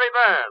Military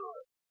Band.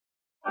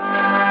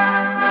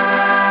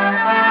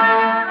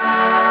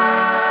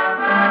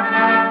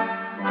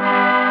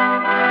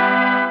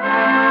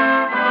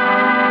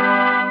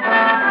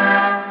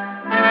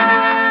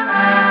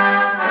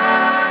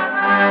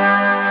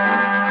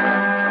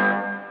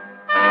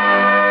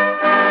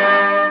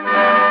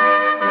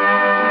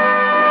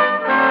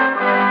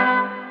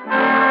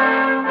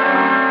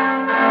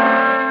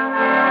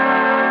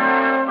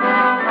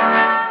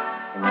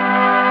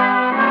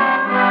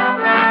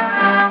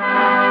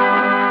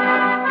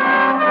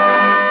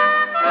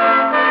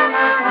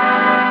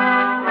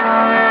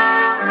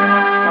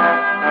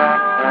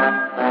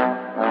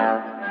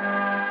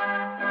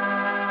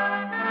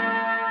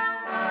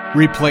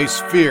 Replace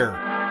fear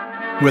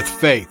with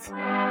faith.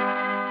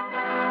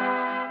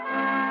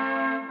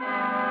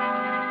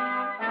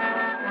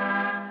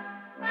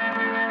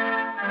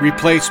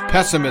 Replace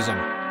pessimism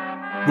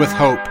with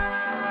hope.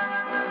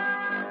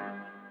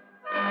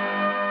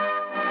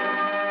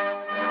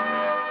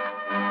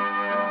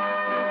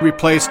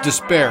 Replace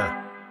despair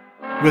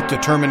with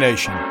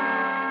determination.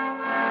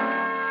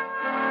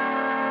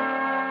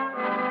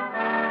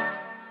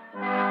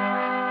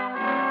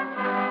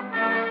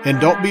 And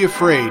don't be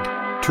afraid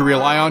to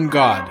rely on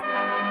God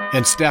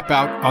and step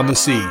out on the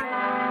sea.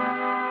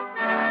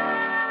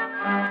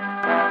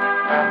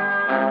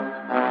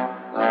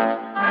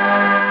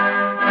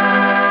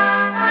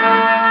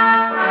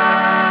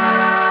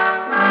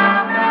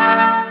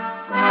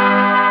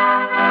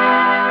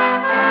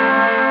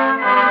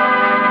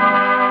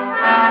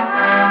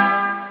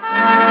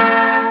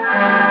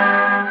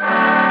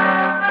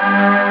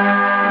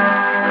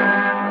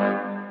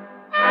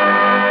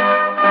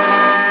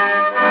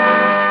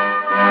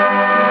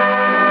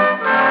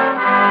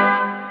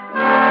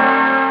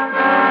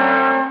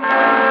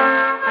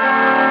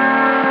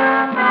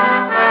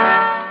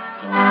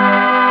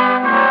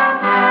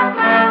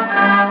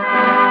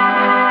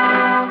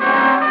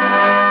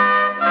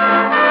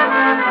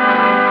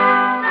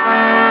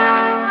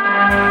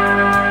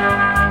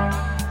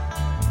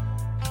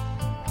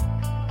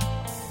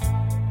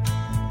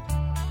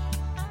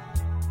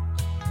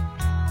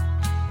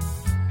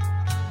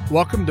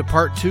 Welcome to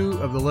part 2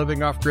 of the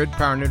Living Off-Grid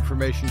Power and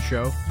Information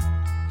Show.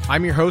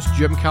 I'm your host,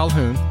 Jim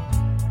Calhoun,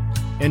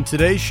 and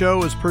today's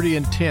show is pretty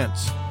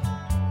intense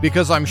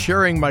because I'm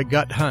sharing my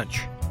gut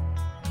hunch,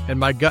 and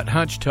my gut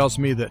hunch tells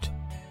me that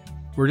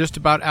we're just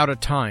about out of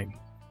time,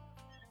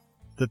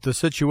 that the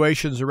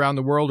situations around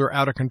the world are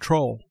out of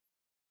control,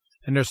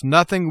 and there's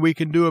nothing we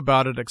can do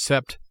about it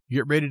except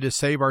get ready to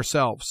save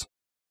ourselves.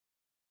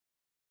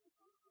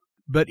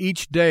 But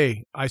each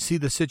day, I see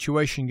the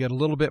situation get a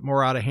little bit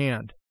more out of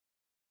hand.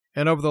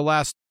 And over the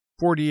last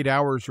 48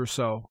 hours or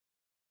so,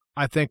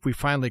 I think we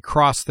finally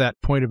crossed that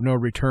point of no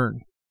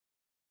return.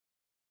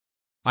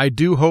 I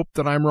do hope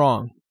that I'm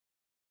wrong,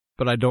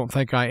 but I don't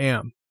think I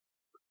am.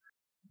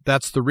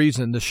 That's the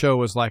reason the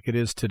show is like it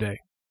is today.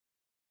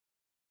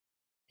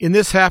 In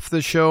this half of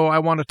the show, I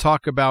want to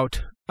talk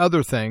about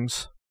other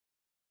things,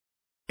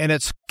 and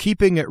it's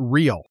keeping it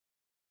real.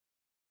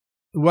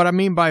 What I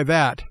mean by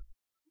that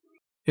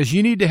is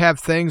you need to have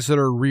things that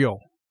are real.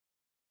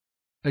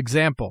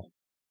 Example.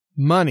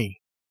 Money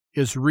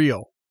is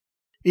real,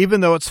 even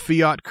though it's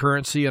fiat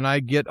currency, and I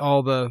get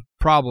all the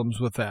problems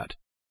with that.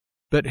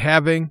 But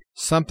having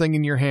something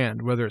in your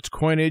hand, whether it's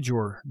coinage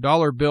or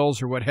dollar bills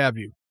or what have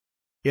you,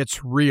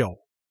 it's real.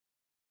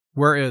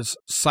 Whereas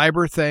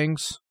cyber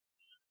things,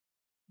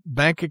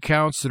 bank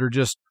accounts that are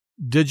just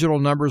digital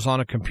numbers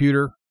on a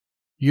computer,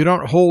 you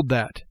don't hold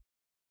that.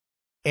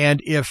 And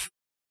if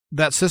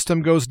that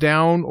system goes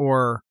down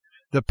or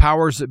the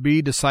powers that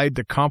be decide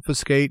to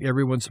confiscate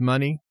everyone's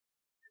money,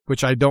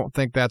 which I don't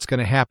think that's going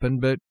to happen,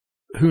 but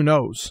who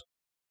knows?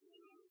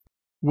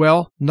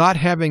 Well, not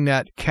having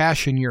that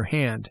cash in your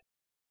hand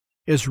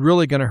is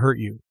really going to hurt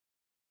you.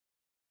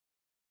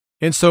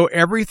 And so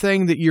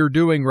everything that you're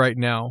doing right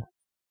now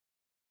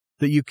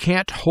that you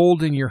can't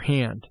hold in your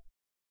hand,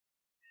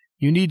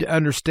 you need to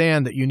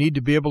understand that you need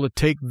to be able to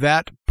take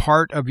that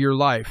part of your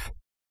life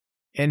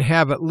and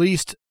have at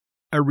least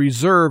a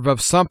reserve of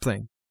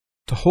something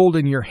to hold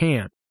in your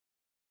hand.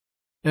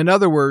 In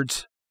other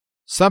words,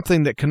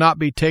 something that cannot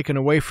be taken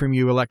away from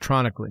you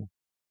electronically.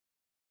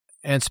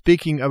 And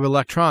speaking of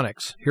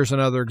electronics, here's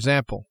another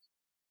example.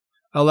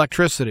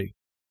 Electricity.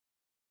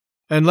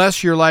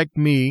 Unless you're like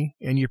me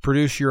and you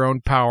produce your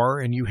own power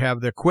and you have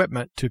the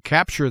equipment to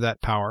capture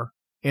that power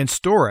and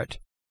store it,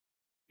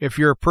 if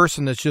you're a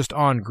person that's just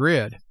on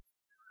grid,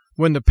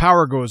 when the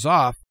power goes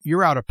off,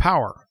 you're out of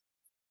power.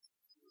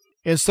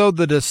 And so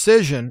the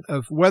decision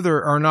of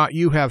whether or not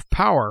you have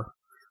power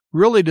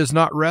really does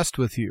not rest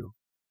with you.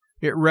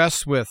 It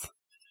rests with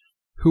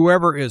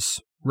whoever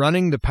is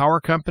running the power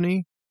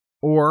company,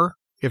 or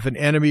if an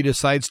enemy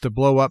decides to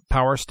blow up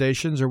power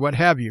stations or what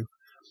have you.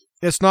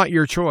 It's not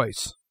your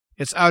choice.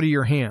 It's out of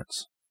your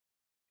hands.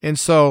 And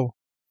so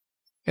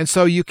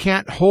you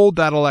can't hold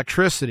that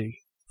electricity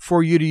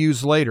for you to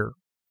use later.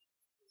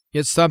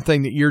 It's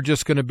something that you're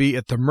just going to be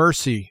at the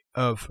mercy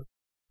of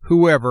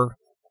whoever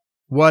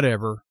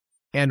whatever,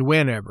 and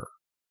whenever.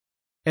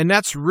 And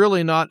that's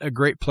really not a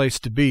great place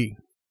to be.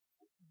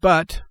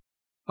 But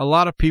a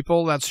lot of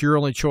people, that's your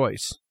only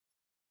choice.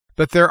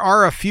 But there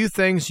are a few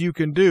things you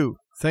can do,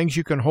 things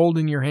you can hold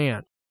in your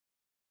hand.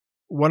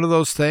 One of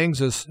those things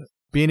is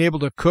being able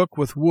to cook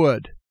with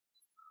wood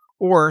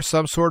or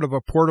some sort of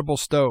a portable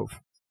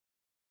stove.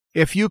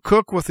 If you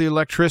cook with the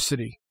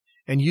electricity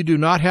and you do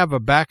not have a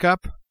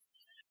backup,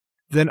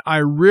 then I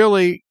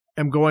really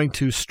am going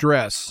to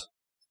stress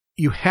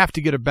you have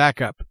to get a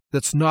backup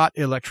that's not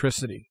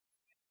electricity.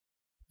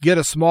 Get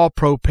a small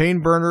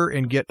propane burner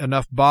and get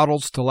enough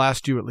bottles to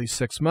last you at least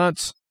 6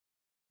 months.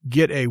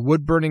 Get a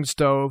wood-burning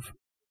stove.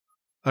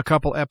 A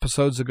couple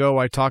episodes ago,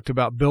 I talked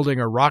about building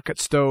a rocket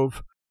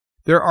stove.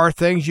 There are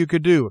things you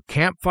could do. A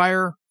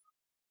campfire,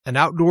 an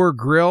outdoor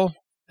grill,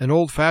 an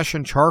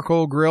old-fashioned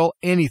charcoal grill,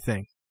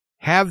 anything.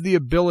 Have the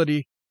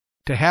ability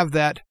to have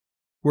that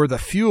where the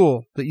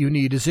fuel that you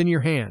need is in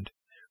your hand,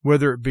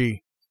 whether it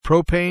be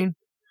propane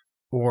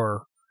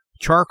or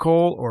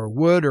charcoal or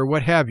wood or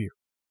what have you.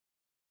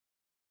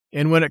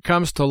 And when it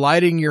comes to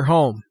lighting your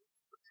home,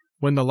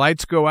 when the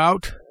lights go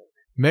out,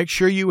 make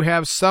sure you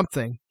have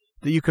something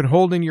that you can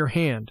hold in your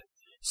hand,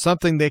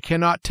 something they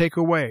cannot take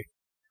away.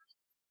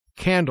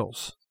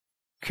 Candles,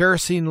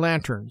 kerosene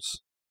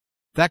lanterns,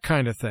 that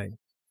kind of thing.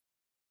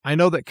 I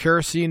know that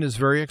kerosene is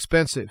very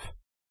expensive,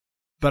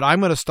 but I'm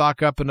going to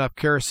stock up enough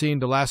kerosene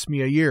to last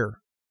me a year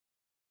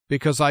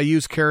because I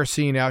use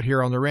kerosene out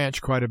here on the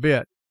ranch quite a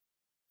bit.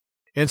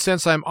 And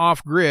since I'm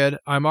off-grid,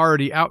 I'm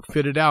already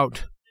outfitted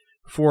out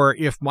for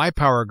if my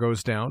power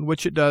goes down,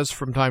 which it does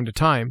from time to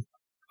time.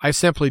 I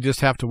simply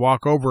just have to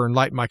walk over and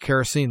light my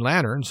kerosene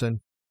lanterns, and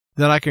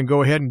then I can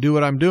go ahead and do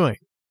what I'm doing.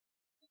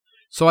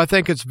 So I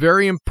think it's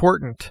very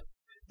important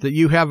that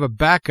you have a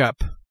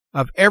backup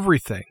of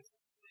everything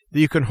that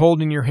you can hold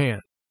in your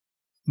hand.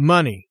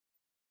 Money,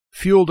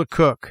 fuel to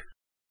cook,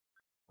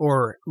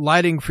 or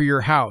lighting for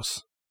your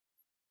house.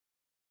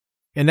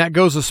 And that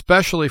goes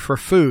especially for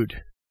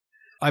food.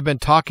 I've been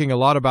talking a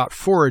lot about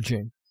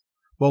foraging.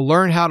 Well,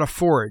 learn how to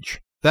forage.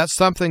 That's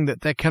something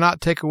that they cannot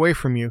take away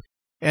from you.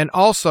 And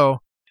also,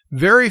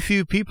 very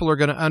few people are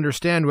going to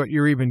understand what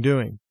you're even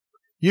doing.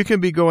 You can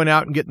be going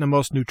out and getting the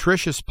most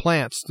nutritious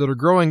plants that are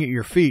growing at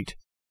your feet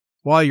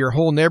while your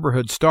whole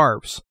neighborhood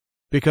starves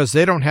because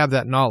they don't have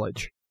that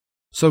knowledge.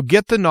 So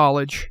get the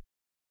knowledge.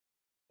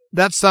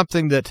 That's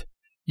something that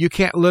you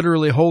can't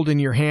literally hold in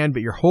your hand,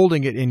 but you're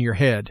holding it in your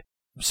head.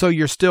 So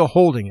you're still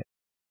holding it.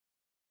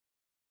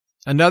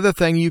 Another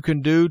thing you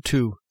can do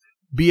to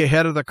be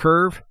ahead of the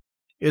curve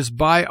is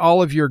buy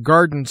all of your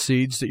garden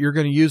seeds that you're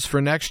going to use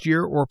for next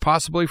year or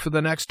possibly for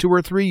the next 2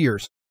 or 3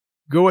 years.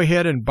 Go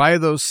ahead and buy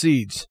those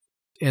seeds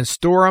and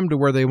store them to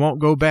where they won't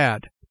go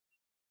bad.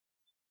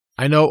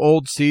 I know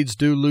old seeds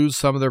do lose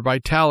some of their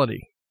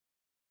vitality,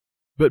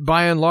 but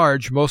by and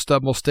large, most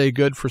of them will stay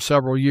good for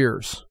several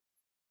years.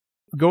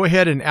 Go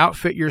ahead and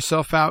outfit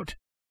yourself out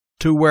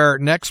to where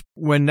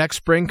when next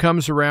spring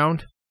comes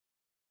around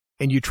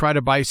and you try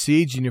to buy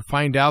seeds and you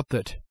find out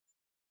that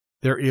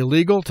they're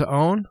illegal to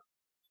own.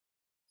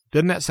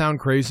 Doesn't that sound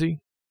crazy?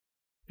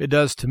 It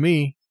does to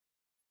me,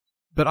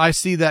 but I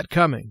see that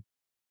coming.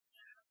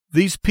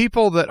 These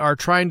people that are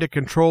trying to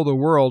control the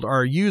world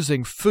are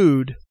using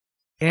food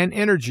and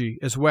energy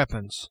as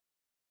weapons.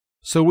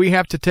 So we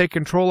have to take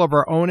control of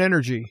our own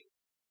energy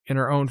and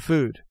our own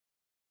food.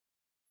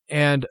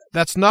 And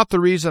that's not the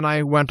reason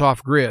I went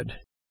off grid,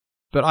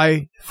 but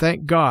I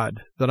thank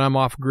God that I'm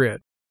off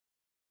grid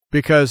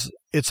because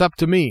it's up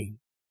to me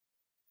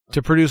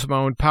to produce my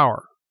own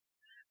power.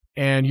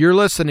 And you're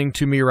listening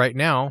to me right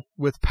now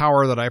with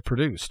power that I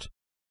produced.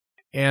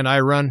 And I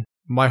run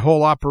my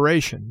whole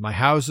operation, my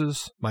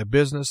houses, my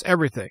business,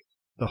 everything,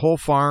 the whole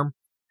farm,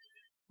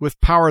 with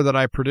power that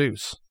I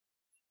produce.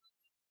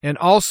 And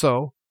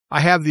also, I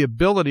have the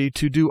ability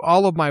to do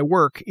all of my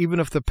work even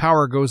if the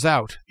power goes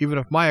out, even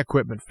if my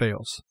equipment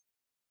fails.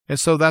 And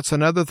so that's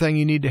another thing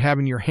you need to have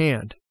in your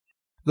hand.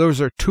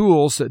 Those are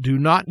tools that do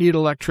not need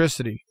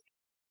electricity.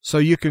 So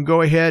you can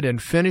go ahead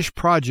and finish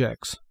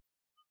projects.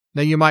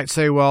 Now you might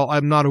say, well,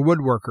 I'm not a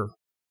woodworker.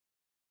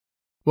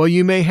 Well,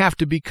 you may have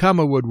to become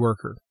a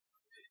woodworker.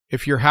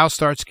 If your house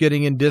starts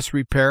getting in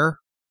disrepair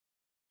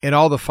and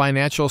all the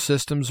financial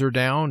systems are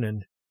down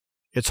and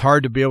it's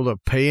hard to be able to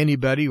pay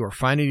anybody or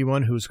find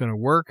anyone who's going to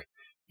work,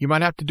 you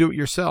might have to do it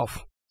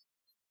yourself.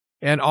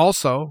 And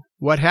also,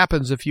 what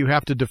happens if you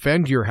have to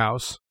defend your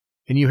house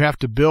and you have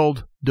to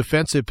build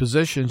defensive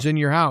positions in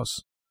your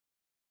house?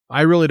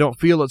 I really don't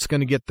feel it's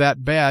going to get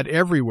that bad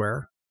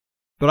everywhere,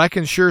 but I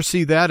can sure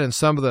see that in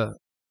some of the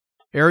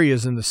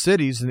areas in the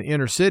cities, in the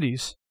inner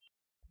cities,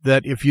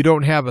 that if you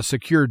don't have a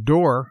secure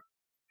door,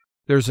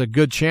 there's a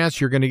good chance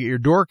you're going to get your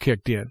door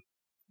kicked in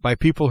by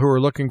people who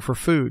are looking for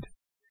food.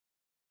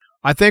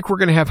 I think we're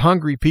going to have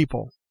hungry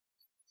people,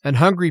 and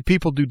hungry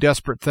people do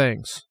desperate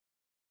things.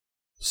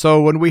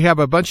 So when we have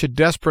a bunch of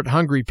desperate,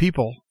 hungry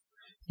people,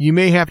 you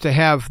may have to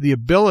have the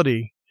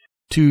ability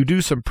to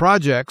do some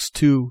projects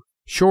to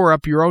shore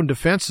up your own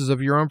defenses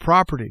of your own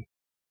property.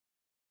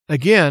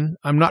 Again,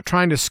 I'm not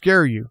trying to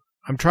scare you.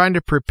 I'm trying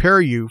to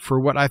prepare you for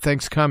what I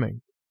think's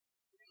coming.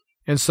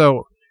 And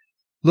so,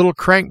 little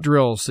crank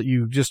drills that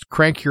you just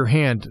crank your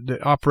hand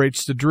that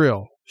operates the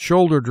drill,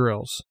 shoulder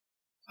drills,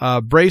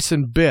 brace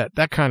and bit,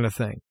 that kind of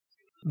thing.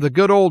 The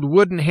good old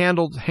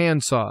wooden-handled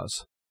hand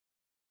saws.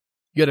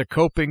 Get a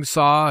coping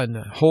saw and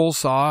a hole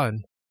saw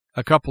and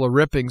a couple of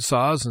ripping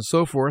saws and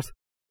so forth.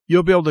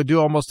 You'll be able to do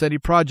almost any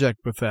project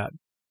with that.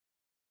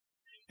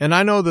 And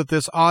I know that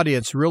this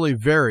audience really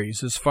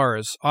varies as far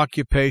as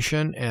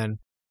occupation and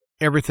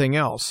everything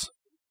else.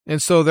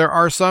 And so there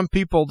are some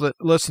people that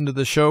listen to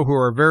the show who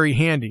are very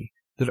handy,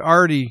 that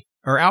already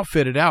are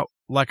outfitted out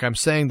like I'm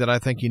saying that I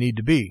think you need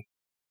to be,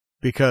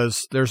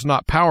 because there's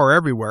not power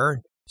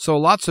everywhere. So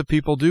lots of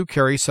people do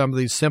carry some of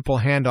these simple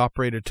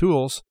hand-operated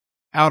tools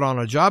out on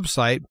a job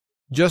site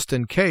just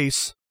in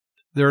case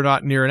they're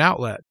not near an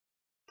outlet.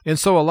 And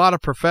so a lot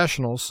of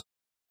professionals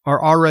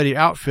are already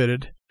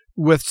outfitted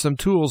with some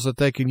tools that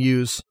they can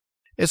use.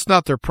 It's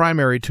not their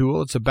primary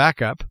tool, it's a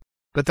backup,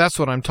 but that's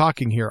what I'm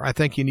talking here. I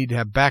think you need to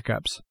have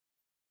backups.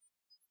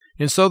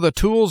 And so the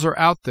tools are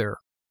out there.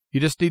 You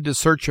just need to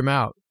search them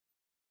out.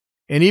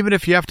 And even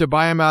if you have to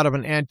buy them out of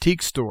an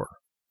antique store,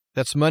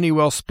 that's money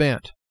well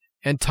spent,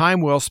 and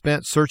time well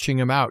spent searching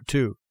them out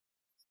too.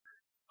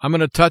 I'm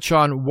going to touch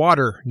on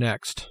water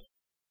next.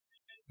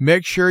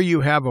 Make sure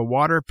you have a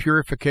water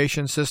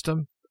purification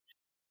system,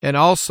 and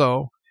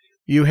also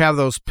you have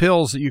those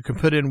pills that you can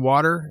put in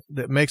water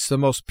that makes the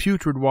most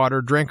putrid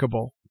water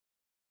drinkable.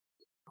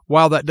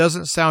 While that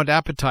doesn't sound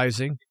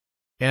appetizing,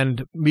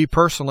 and me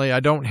personally, I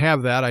don't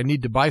have that, I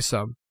need to buy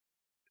some,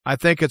 I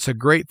think it's a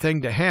great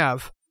thing to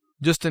have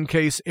just in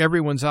case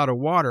everyone's out of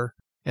water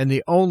and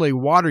the only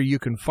water you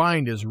can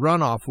find is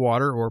runoff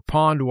water or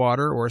pond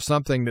water or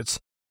something that's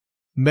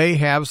may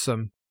have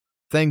some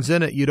things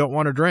in it you don't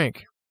want to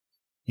drink.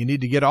 You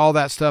need to get all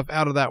that stuff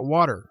out of that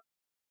water.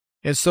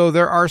 And so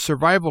there are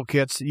survival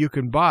kits that you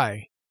can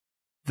buy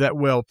that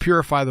will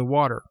purify the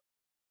water.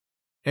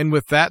 And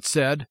with that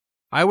said,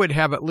 I would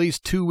have at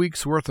least 2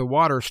 weeks' worth of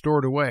water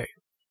stored away.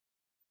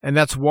 And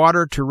that's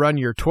water to run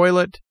your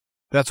toilet,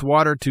 that's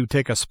water to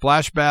take a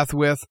splash bath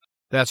with,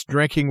 that's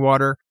drinking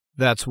water,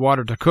 that's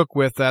water to cook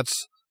with,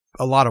 that's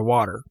a lot of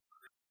water.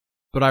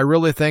 But I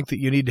really think that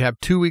you need to have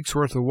 2 weeks'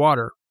 worth of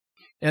water.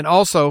 And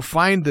also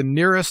find the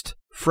nearest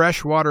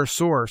freshwater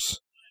source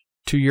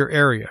to your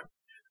area,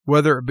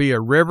 whether it be a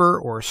river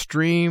or a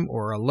stream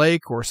or a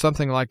lake or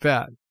something like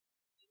that.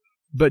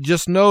 But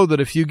just know that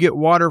if you get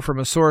water from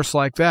a source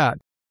like that,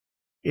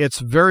 it's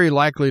very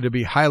likely to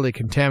be highly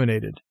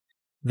contaminated.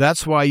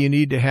 That's why you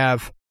need to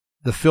have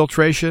the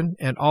filtration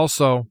and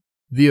also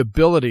the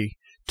ability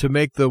to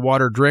make the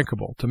water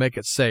drinkable, to make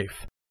it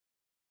safe.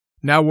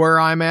 Now where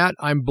I'm at,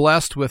 I'm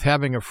blessed with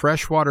having a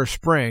freshwater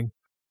spring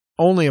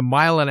only 1.5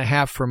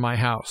 miles from my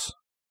house.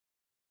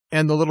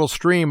 And the little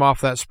stream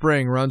off that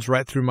spring runs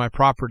right through my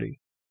property.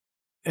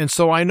 And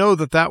so I know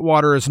that that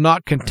water is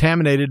not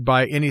contaminated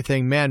by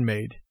anything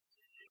man-made.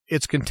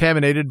 It's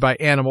contaminated by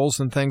animals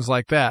and things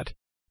like that,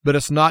 but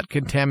it's not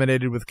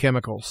contaminated with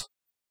chemicals.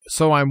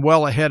 So I'm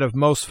well ahead of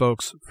most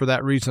folks for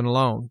that reason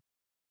alone.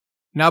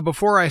 Now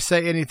before I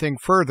say anything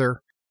further,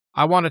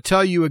 I want to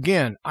tell you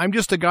again, I'm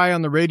just a guy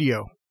on the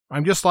radio.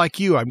 I'm just like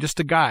you, I'm just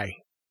a guy.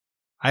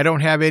 I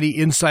don't have any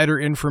insider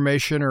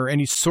information or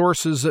any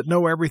sources that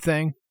know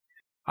everything.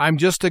 I'm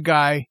just a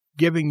guy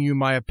giving you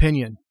my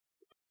opinion.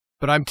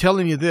 But I'm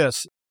telling you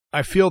this,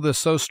 I feel this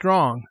so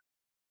strong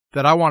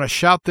that I want to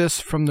shout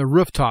this from the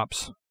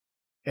rooftops.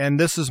 And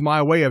this is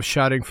my way of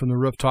shouting from the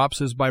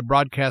rooftops, is by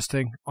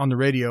broadcasting on the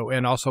radio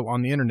and also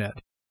on the internet.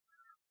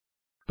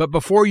 But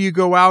before you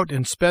go out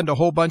and spend a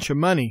whole bunch of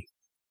money,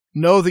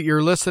 know that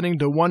you're listening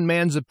to one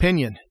man's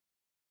opinion.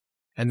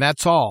 And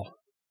that's all.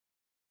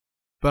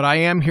 But I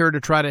am here to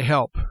try to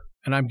help,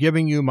 and I'm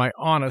giving you my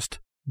honest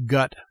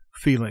gut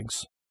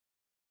feelings.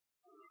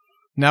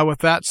 Now with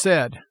that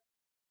said,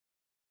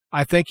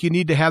 I think you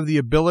need to have the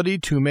ability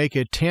to make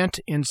a tent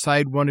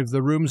inside one of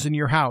the rooms in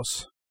your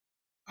house,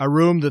 a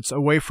room that's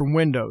away from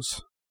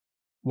windows.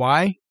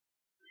 Why?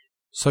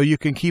 So you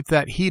can keep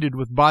that heated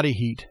with body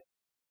heat.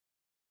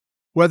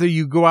 Whether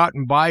you go out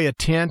and buy a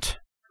tent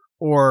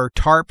or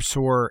tarps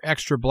or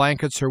extra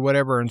blankets or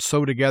whatever and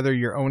sew together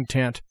your own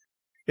tent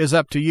is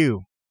up to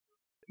you.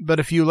 But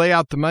if you lay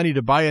out the money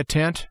to buy a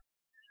tent,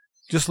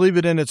 just leave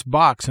it in its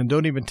box and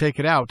don't even take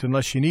it out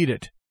unless you need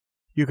it.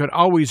 You can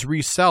always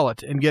resell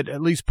it and get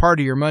at least part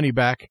of your money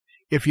back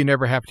if you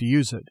never have to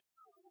use it.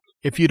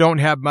 If you don't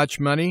have much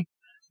money,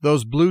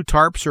 those blue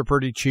tarps are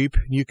pretty cheap,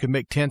 and you can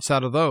make tents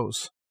out of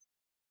those.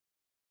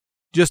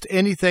 Just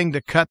anything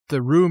to cut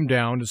the room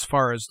down as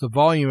far as the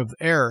volume of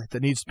air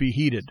that needs to be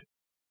heated.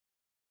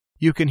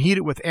 You can heat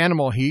it with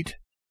animal heat,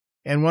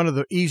 and one of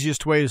the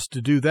easiest ways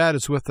to do that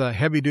is with a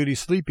heavy-duty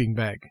sleeping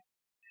bag.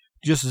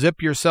 Just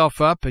zip yourself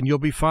up and you'll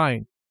be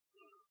fine.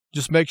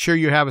 Just make sure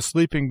you have a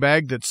sleeping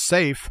bag that's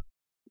safe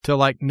to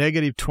like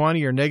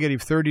 -20 or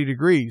 -30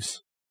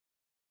 degrees.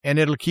 And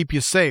it'll keep you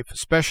safe,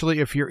 especially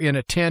if you're in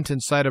a tent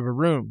inside of a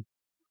room.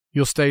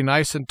 You'll stay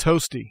nice and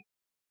toasty.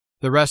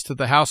 The rest of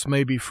the house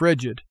may be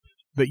frigid,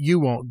 but you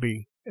won't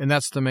be, and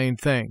that's the main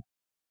thing.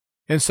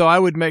 And so I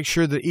would make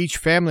sure that each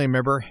family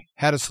member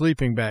had a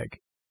sleeping bag.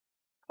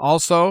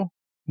 Also,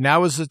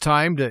 now is the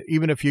time to,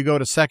 even if you go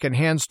to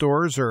second-hand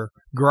stores or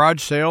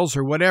garage sales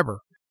or whatever,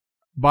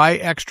 buy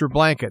extra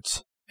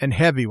blankets and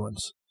heavy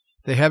ones,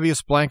 the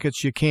heaviest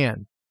blankets you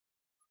can.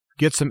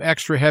 Get some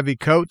extra heavy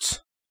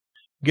coats,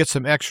 get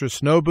some extra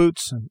snow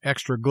boots and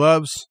extra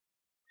gloves,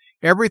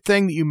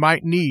 everything that you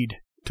might need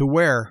to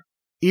wear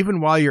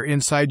even while you're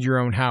inside your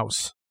own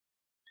house.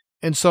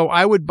 And so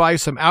I would buy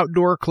some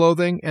outdoor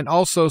clothing and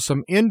also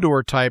some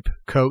indoor type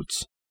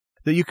coats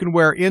that you can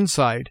wear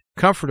inside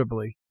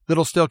comfortably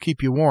that'll still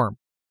keep you warm.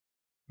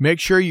 Make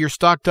sure you're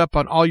stocked up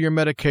on all your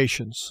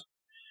medications.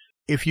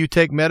 If you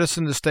take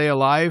medicine to stay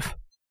alive,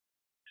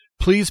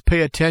 please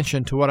pay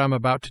attention to what I'm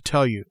about to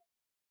tell you.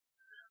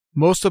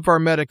 Most of our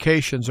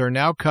medications are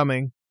now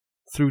coming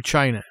through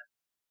China.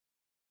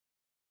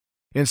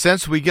 And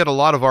since we get a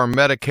lot of our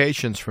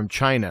medications from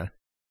China,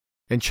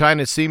 and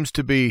China seems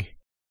to be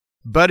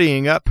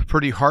buddying up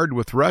pretty hard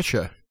with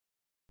Russia,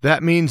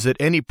 that means that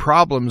any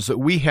problems that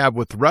we have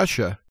with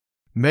Russia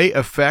may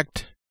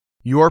affect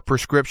your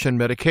prescription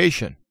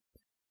medication.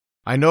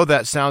 I know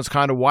that sounds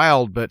kind of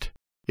wild, but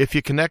if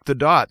you connect the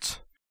dots,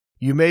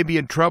 you may be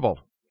in trouble.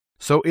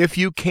 So if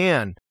you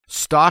can,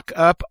 stock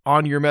up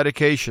on your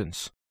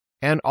medications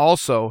and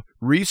also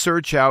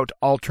research out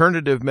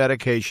alternative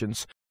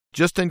medications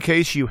just in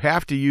case you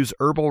have to use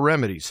herbal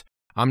remedies.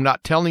 I'm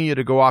not telling you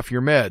to go off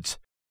your meds.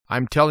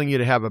 I'm telling you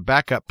to have a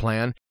backup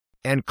plan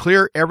and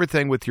clear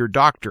everything with your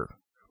doctor.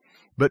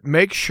 But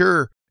make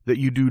sure that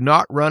you do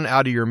not run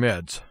out of your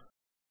meds.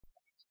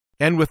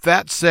 And with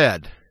that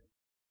said,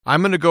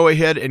 I'm going to go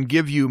ahead and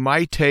give you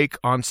my take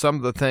on some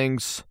of the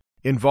things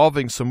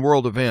involving some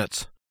world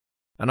events.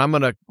 And I'm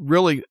going to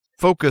really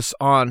focus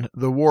on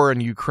the war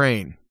in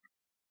Ukraine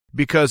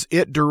because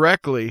it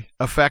directly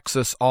affects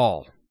us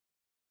all.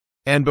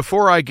 And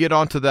before I get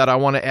onto that, I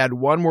want to add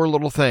one more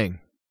little thing.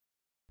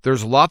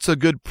 There's lots of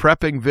good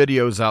prepping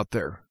videos out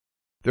there.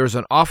 There's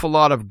an awful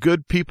lot of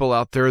good people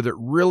out there that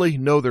really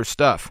know their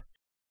stuff.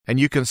 And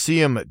you can see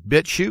them at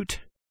BitChute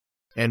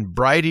and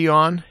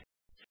Brighteon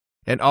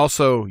and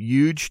also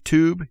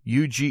UgeTube,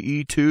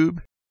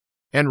 UGETube,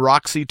 and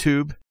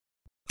RoxyTube.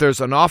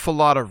 There's an awful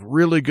lot of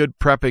really good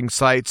prepping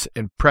sites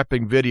and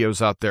prepping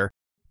videos out there.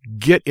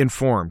 Get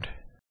informed.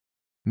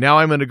 Now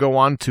I'm going to go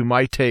on to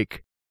my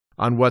take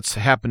on what's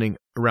happening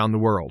around the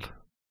world.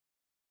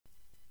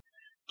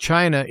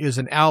 China is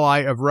an ally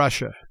of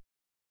Russia.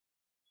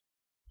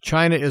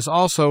 China is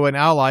also an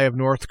ally of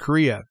North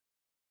Korea.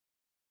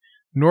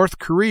 North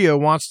Korea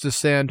wants to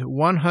send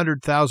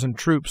 100,000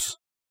 troops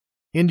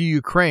into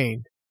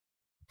Ukraine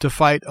to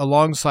fight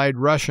alongside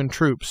Russian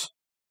troops.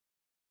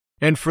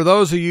 And for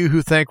those of you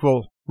who think,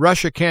 well,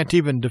 Russia can't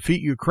even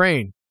defeat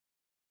Ukraine,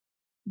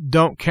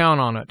 don't count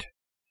on it.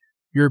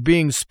 You're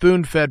being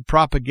spoon-fed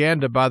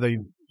propaganda by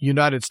the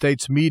United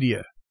States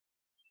media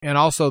and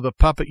also the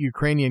puppet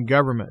Ukrainian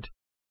government.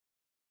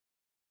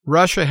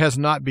 Russia has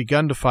not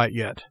begun to fight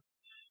yet.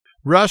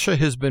 Russia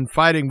has been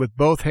fighting with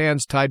both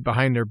hands tied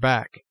behind their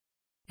back.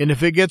 And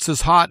if it gets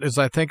as hot as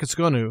I think it's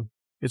going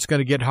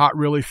to get hot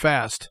really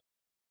fast.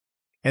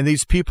 And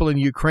these people in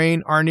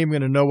Ukraine aren't even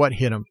going to know what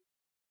hit them.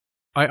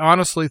 I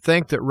honestly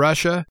think that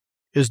Russia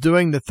is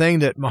doing the thing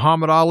that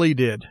Muhammad Ali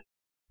did.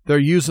 They're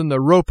using the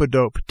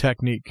rope-a-dope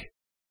technique.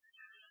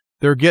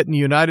 They're getting the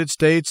United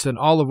States and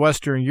all of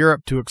Western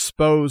Europe to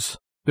expose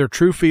their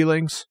true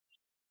feelings.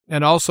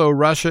 And also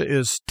Russia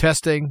is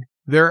testing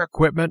their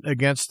equipment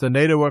against the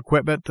NATO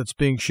equipment that's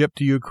being shipped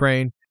to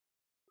Ukraine.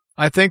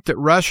 I think that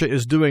Russia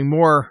is doing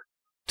more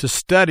to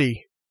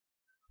study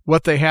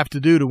what they have to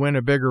do to win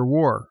a bigger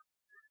war.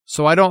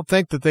 So I don't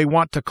think that they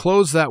want to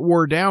close that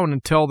war down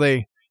until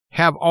they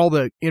have all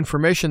the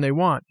information they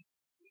want.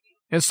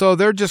 And so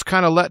they're just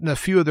kind of letting a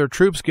few of their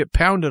troops get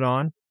pounded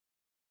on.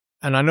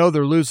 And I know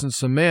they're losing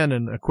some men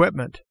and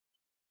equipment.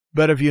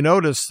 But if you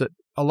notice that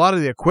a lot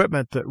of the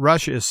equipment that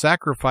Russia is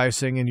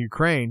sacrificing in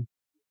Ukraine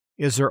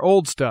is their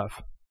old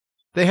stuff.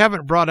 They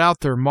haven't brought out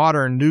their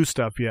modern new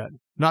stuff yet.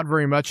 Not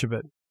very much of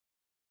it.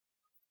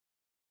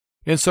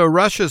 And so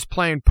Russia's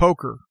playing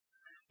poker.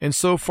 And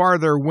so far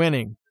they're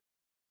winning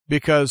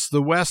because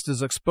the West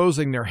is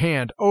exposing their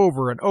hand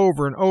over and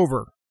over and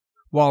over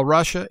while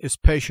Russia is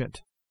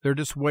patient. They're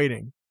just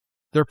waiting.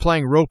 They're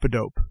playing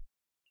rope-a-dope.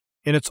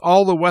 And it's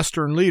all the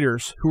Western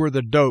leaders who are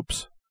the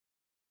dopes.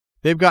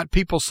 They've got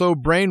people so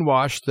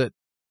brainwashed that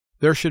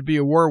there should be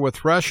a war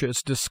with Russia.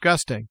 It's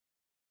disgusting.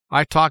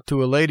 I talked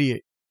to a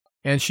lady,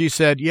 and she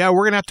said, yeah,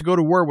 we're going to have to go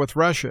to war with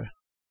Russia.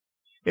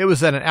 It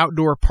was at an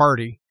outdoor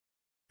party,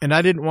 and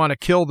I didn't want to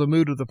kill the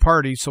mood of the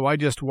party, so I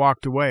just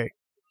walked away.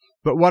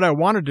 But what I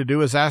wanted to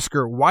do is ask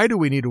her, why do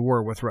we need a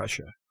war with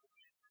Russia?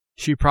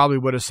 She probably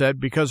would have said,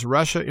 because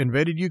Russia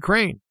invaded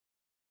Ukraine.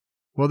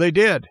 Well, they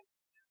did.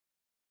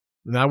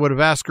 And I would have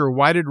asked her,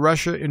 why did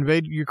Russia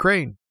invade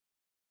Ukraine?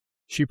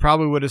 She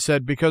probably would have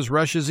said, because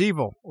Russia's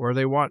evil, or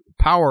they want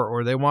power,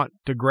 or they want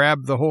to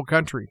grab the whole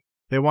country.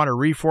 They want to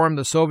reform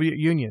the Soviet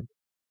Union.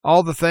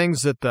 All the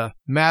things that the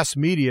mass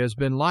media has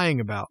been lying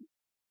about.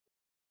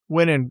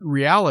 When in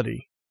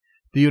reality,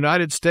 the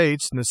United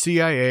States and the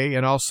CIA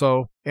and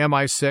also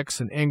MI6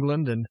 in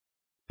England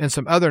and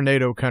some other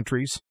NATO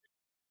countries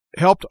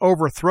helped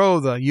overthrow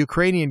the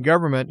Ukrainian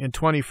government in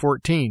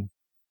 2014.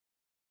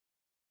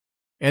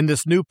 And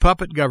this new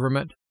puppet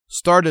government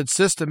started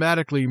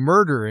systematically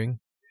murdering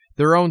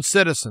their own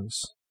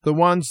citizens, the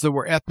ones that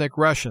were ethnic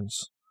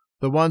Russians,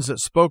 the ones that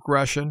spoke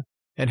Russian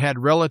and had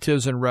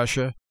relatives in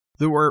Russia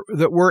that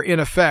were in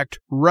effect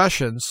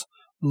Russians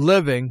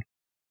living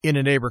in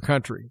a neighbor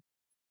country.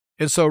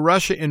 And so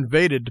Russia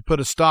invaded to put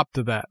a stop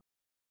to that.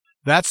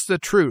 That's the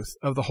truth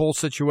of the whole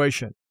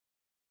situation.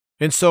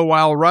 And so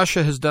while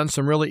Russia has done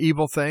some really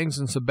evil things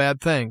and some bad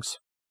things,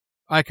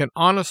 I can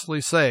honestly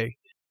say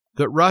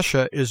that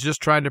Russia is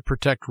just trying to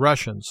protect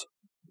Russians.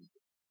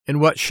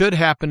 And what should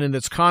happen in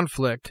this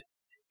conflict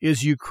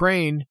is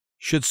Ukraine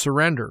should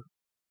surrender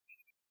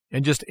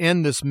and just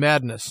end this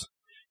madness,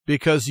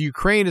 because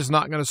Ukraine is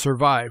not going to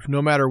survive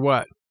no matter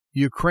what.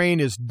 Ukraine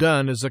is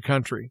done as a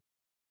country.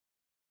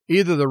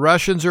 Either the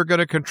Russians are going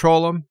to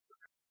control them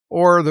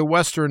or the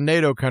Western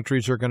NATO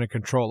countries are going to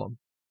control them.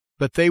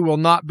 But they will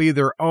not be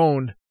their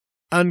own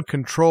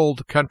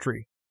uncontrolled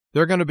country.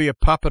 They're going to be a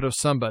puppet of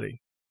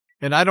somebody.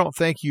 And I don't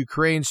think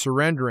Ukraine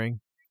surrendering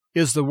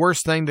is the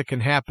worst thing that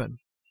can happen.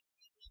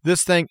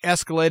 This thing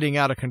escalating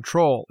out of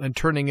control and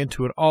turning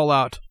into an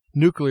all-out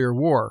nuclear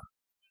war,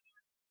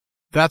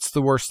 that's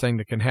the worst thing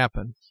that can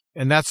happen.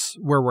 And that's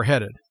where we're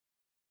headed.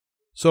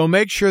 So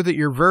make sure that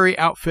you're very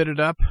outfitted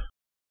up.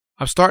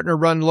 I'm starting to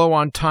run low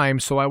on time,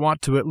 so I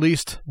want to at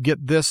least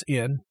get this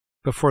in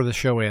before the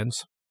show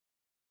ends.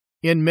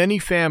 In many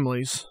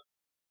families,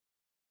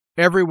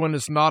 everyone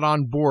is not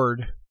on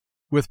board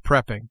with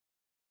prepping.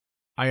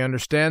 I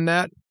understand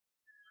that.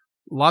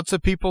 Lots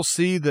of people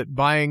see that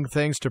buying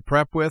things to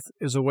prep with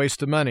is a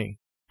waste of money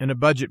and a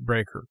budget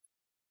breaker.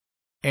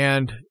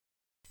 And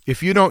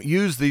if you don't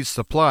use these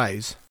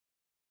supplies,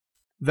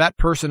 that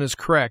person is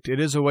correct. It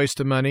is a waste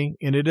of money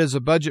and it is a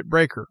budget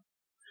breaker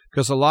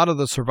because a lot of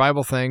the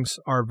survival things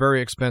are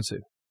very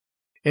expensive.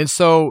 And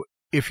so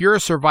if you're a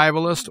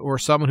survivalist or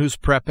someone who's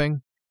prepping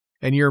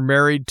and you're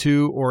married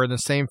to or in the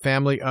same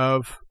family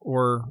of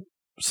or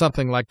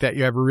something like that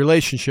you have a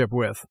relationship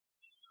with,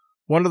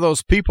 one of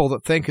those people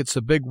that think it's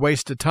a big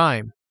waste of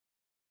time,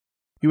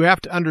 you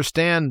have to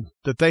understand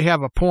that they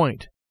have a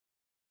point,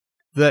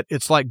 that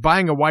it's like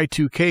buying a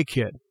Y2K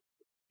kit.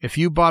 If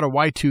you bought a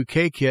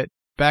Y2K kit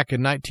back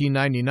in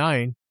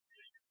 1999,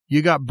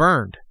 you got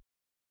burned.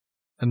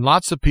 And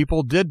lots of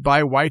people did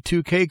buy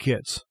Y2K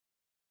kits.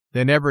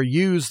 They never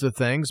used the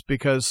things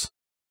because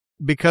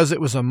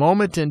it was a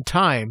moment in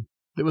time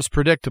that was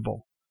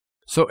predictable.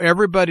 So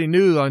everybody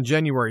knew on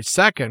January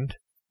 2nd,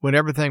 when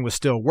everything was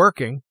still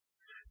working,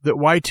 that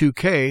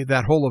Y2K,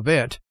 that whole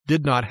event,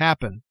 did not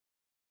happen.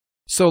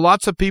 So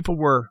lots of people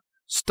were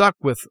stuck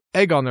with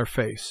egg on their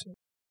face.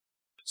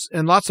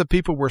 And lots of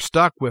people were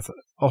stuck with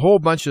a whole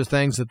bunch of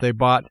things that they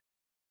bought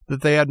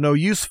that they had no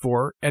use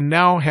for and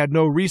now had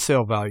no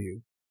resale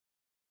value.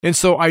 And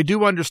so I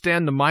do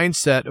understand the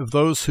mindset of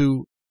those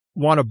who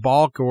want to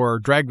balk or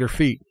drag their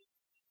feet.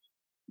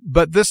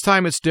 But this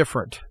time it's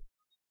different.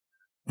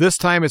 This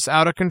time it's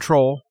out of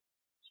control.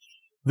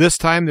 This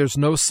time there's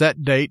no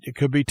set date. It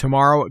could be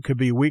tomorrow, it could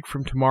be a week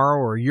from tomorrow,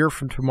 or a year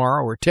from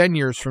tomorrow, or 10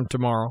 years from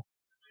tomorrow.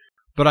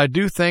 But I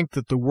do think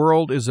that the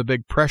world is a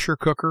big pressure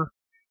cooker,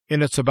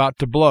 and it's about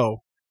to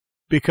blow,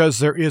 because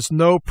there is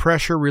no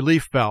pressure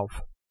relief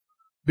valve,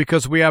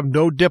 because we have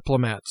no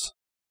diplomats.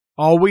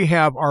 All we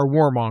have are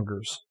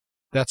warmongers.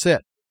 That's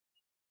it.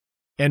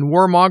 And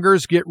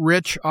warmongers get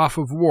rich off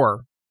of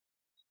war.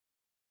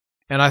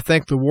 And I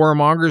think the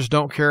warmongers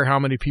don't care how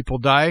many people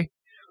die,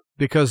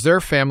 because their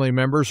family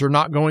members are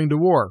not going to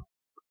war.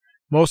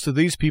 Most of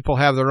these people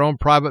have their own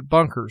private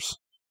bunkers,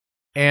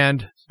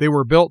 and they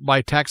were built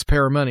by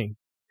taxpayer money,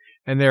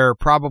 and they're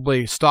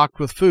probably stocked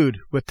with food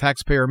with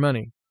taxpayer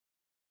money.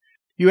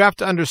 You have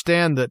to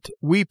understand that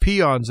we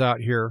peons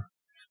out here,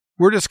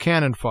 we're just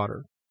cannon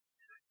fodder.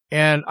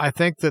 And I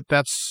think that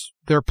that's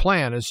their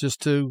plan, is just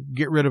to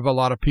get rid of a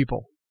lot of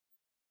people.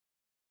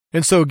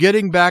 And so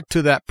getting back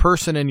to that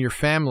person in your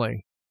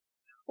family,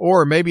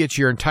 or maybe it's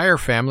your entire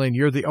family and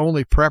you're the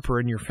only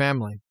prepper in your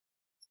family,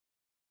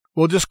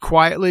 well, just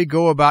quietly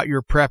go about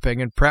your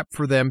prepping and prep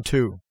for them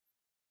too.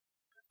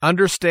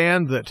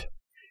 Understand that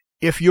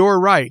if you're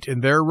right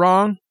and they're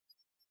wrong,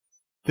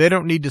 they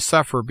don't need to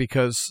suffer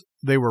because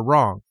they were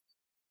wrong.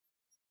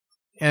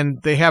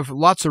 And they have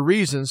lots of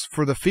reasons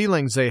for the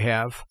feelings they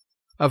have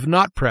of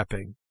not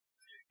prepping.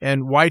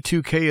 And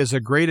Y2K is a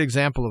great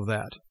example of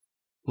that.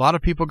 A lot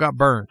of people got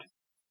burned.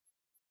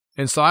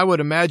 And so I would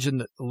imagine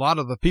that a lot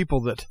of the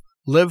people that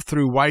lived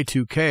through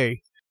Y2K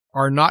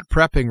are not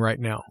prepping right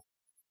now,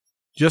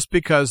 just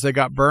because they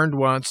got burned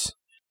once,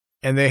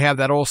 and they have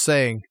that old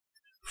saying,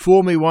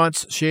 fool me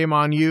once, shame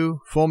on you,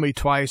 fool me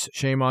twice,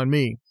 shame on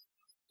me.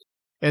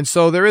 And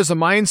so there is a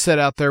mindset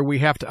out there we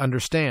have to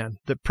understand,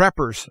 that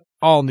preppers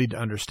all need to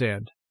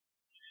understand.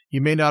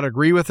 You may not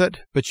agree with it,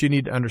 but you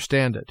need to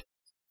understand it.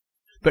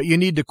 But you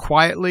need to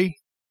quietly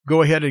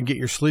go ahead and get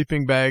your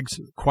sleeping bags,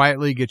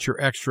 quietly get your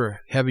extra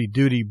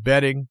heavy-duty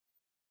bedding,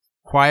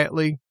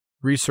 quietly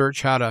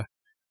research how to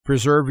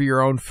preserve your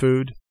own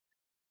food.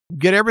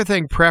 Get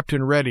everything prepped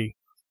and ready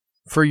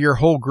for your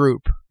whole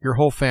group, your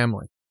whole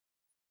family.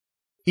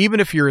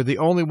 Even if you're the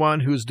only one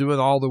who's doing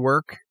all the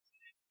work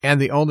and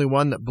the only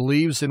one that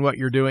believes in what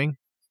you're doing,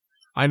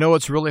 I know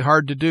it's really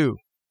hard to do,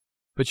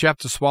 but you have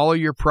to swallow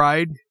your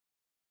pride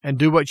and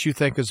do what you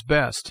think is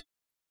best.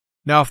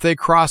 Now, if they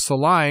cross the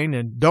line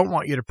and don't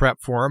want you to prep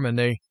for them and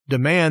they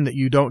demand that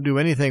you don't do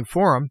anything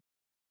for them,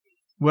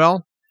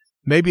 well,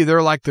 maybe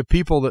they're like the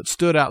people that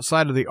stood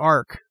outside of the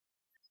ark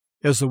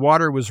as the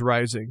water was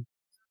rising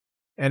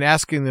and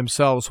asking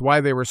themselves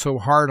why they were so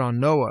hard on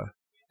Noah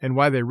and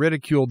why they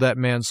ridiculed that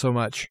man so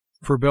much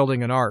for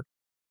building an ark.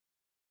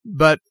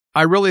 But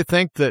I really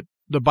think that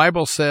the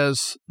Bible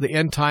says the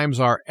end times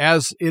are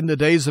as in the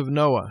days of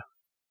Noah.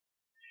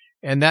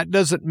 And that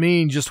doesn't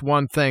mean just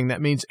one thing.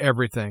 That means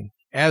everything.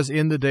 As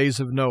in the days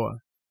of Noah.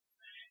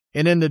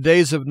 And in the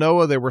days of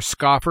Noah, there were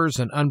scoffers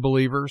and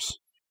unbelievers,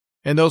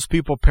 and those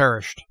people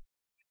perished.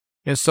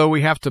 And so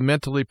we have to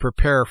mentally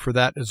prepare for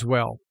that as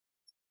well.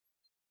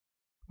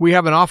 We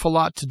have an awful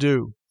lot to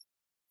do.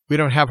 We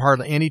don't have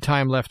hardly any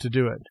time left to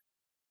do it.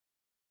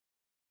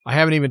 I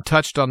haven't even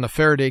touched on the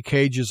Faraday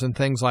cages and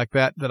things like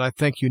that I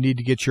think you need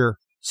to get your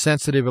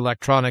sensitive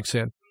electronics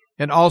in.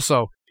 And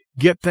also,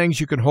 get things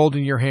you can hold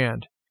in your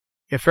hand.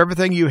 If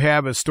everything you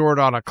have is stored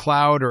on a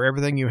cloud or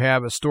everything you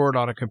have is stored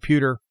on a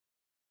computer,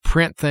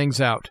 print things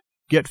out.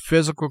 Get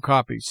physical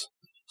copies,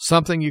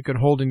 something you can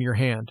hold in your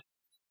hand,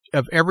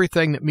 of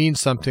everything that means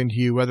something to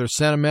you, whether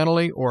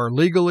sentimentally or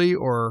legally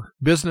or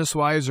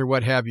business-wise or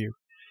what have you.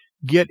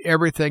 Get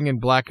everything in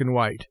black and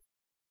white,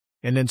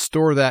 and then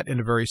store that in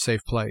a very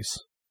safe place.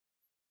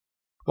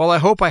 Well, I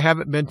hope I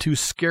haven't been too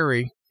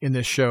scary in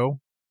this show.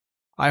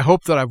 I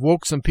hope that I've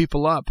woke some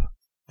people up,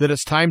 that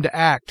it's time to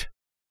act.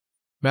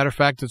 Matter of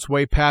fact, it's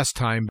way past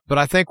time, but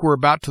I think we're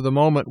about to the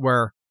moment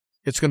where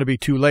it's going to be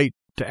too late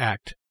to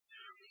act.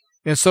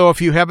 And so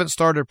if you haven't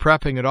started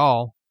prepping at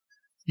all,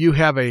 you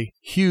have a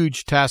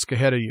huge task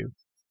ahead of you.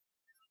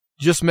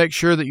 Just make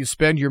sure that you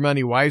spend your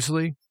money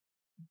wisely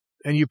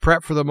and you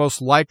prep for the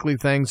most likely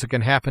things that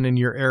can happen in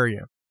your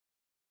area.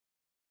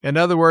 In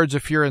other words,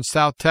 if you're in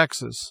South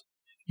Texas,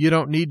 you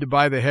don't need to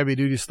buy the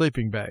heavy-duty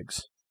sleeping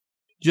bags.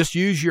 Just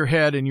use your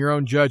head and your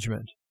own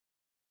judgment.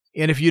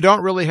 And if you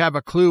don't really have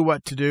a clue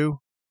what to do,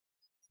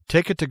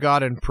 take it to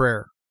God in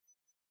prayer.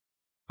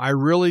 I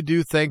really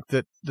do think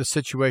that the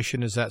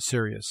situation is that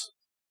serious.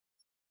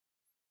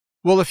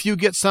 Well, if you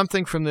get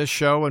something from this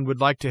show and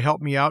would like to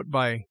help me out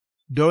by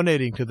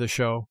donating to the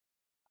show,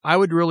 I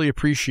would really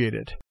appreciate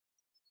it.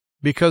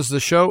 Because the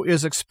show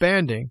is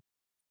expanding,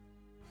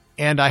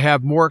 and I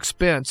have more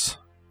expense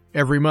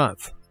every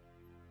month.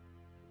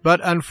 But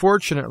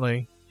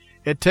unfortunately,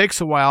 it takes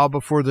a while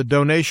before the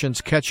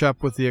donations catch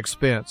up with the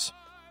expense.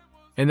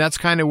 And that's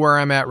kind of where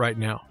I'm at right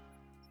now.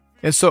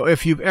 And so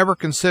if you've ever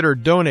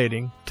considered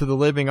donating to the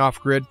Living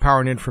Off-Grid Power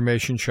and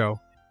Information Show,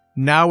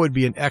 now would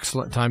be an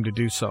excellent time to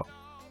do so.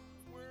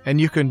 And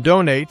you can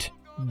donate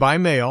by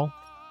mail.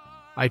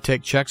 I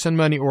take checks and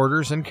money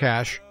orders and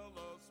cash.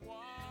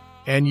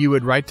 And you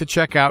would write the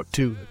check out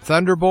to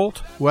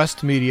Thunderbolt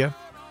West Media.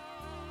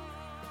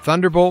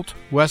 Thunderbolt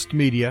West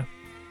Media.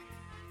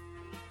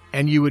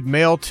 And you would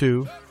mail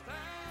to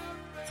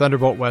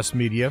Thunderbolt West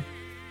Media,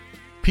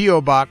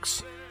 P.O.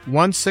 Box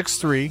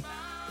 163,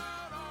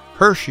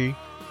 Hershey,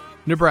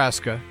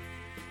 Nebraska.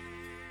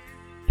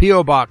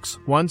 P.O. Box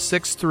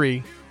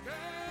 163,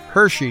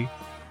 Hershey,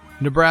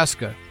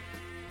 Nebraska.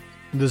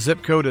 The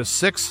zip code is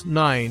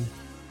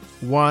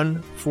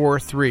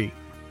 69143.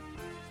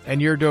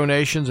 And your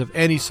donations of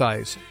any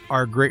size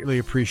are greatly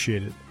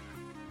appreciated.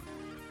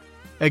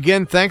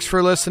 Again, thanks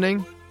for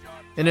listening,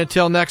 and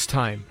until next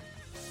time,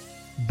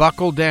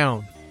 buckle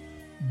down.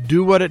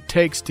 Do what it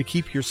takes to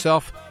keep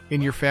yourself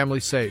and your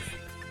family safe.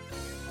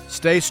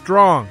 Stay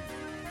strong.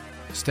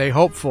 Stay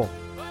hopeful.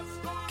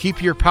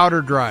 Keep your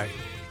powder dry.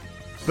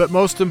 But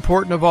most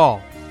important of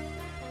all,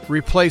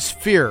 replace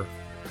fear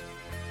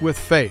with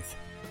faith.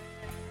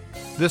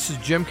 This is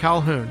Jim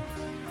Calhoun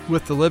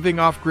with the Living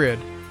Off-Grid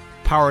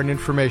Power and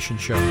Information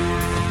Show.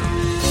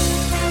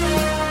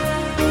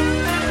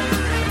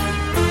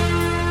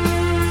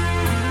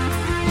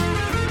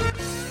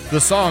 The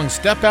song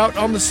Step Out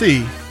on the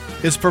Sea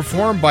is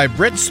performed by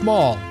Britt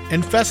Small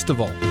and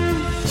Festival.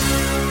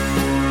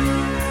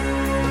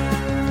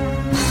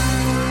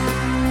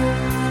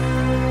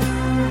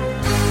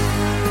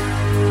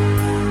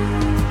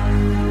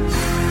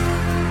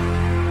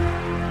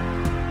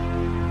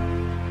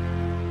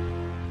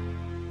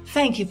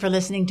 Thank you for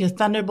listening to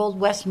Thunderbolt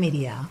West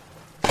Media.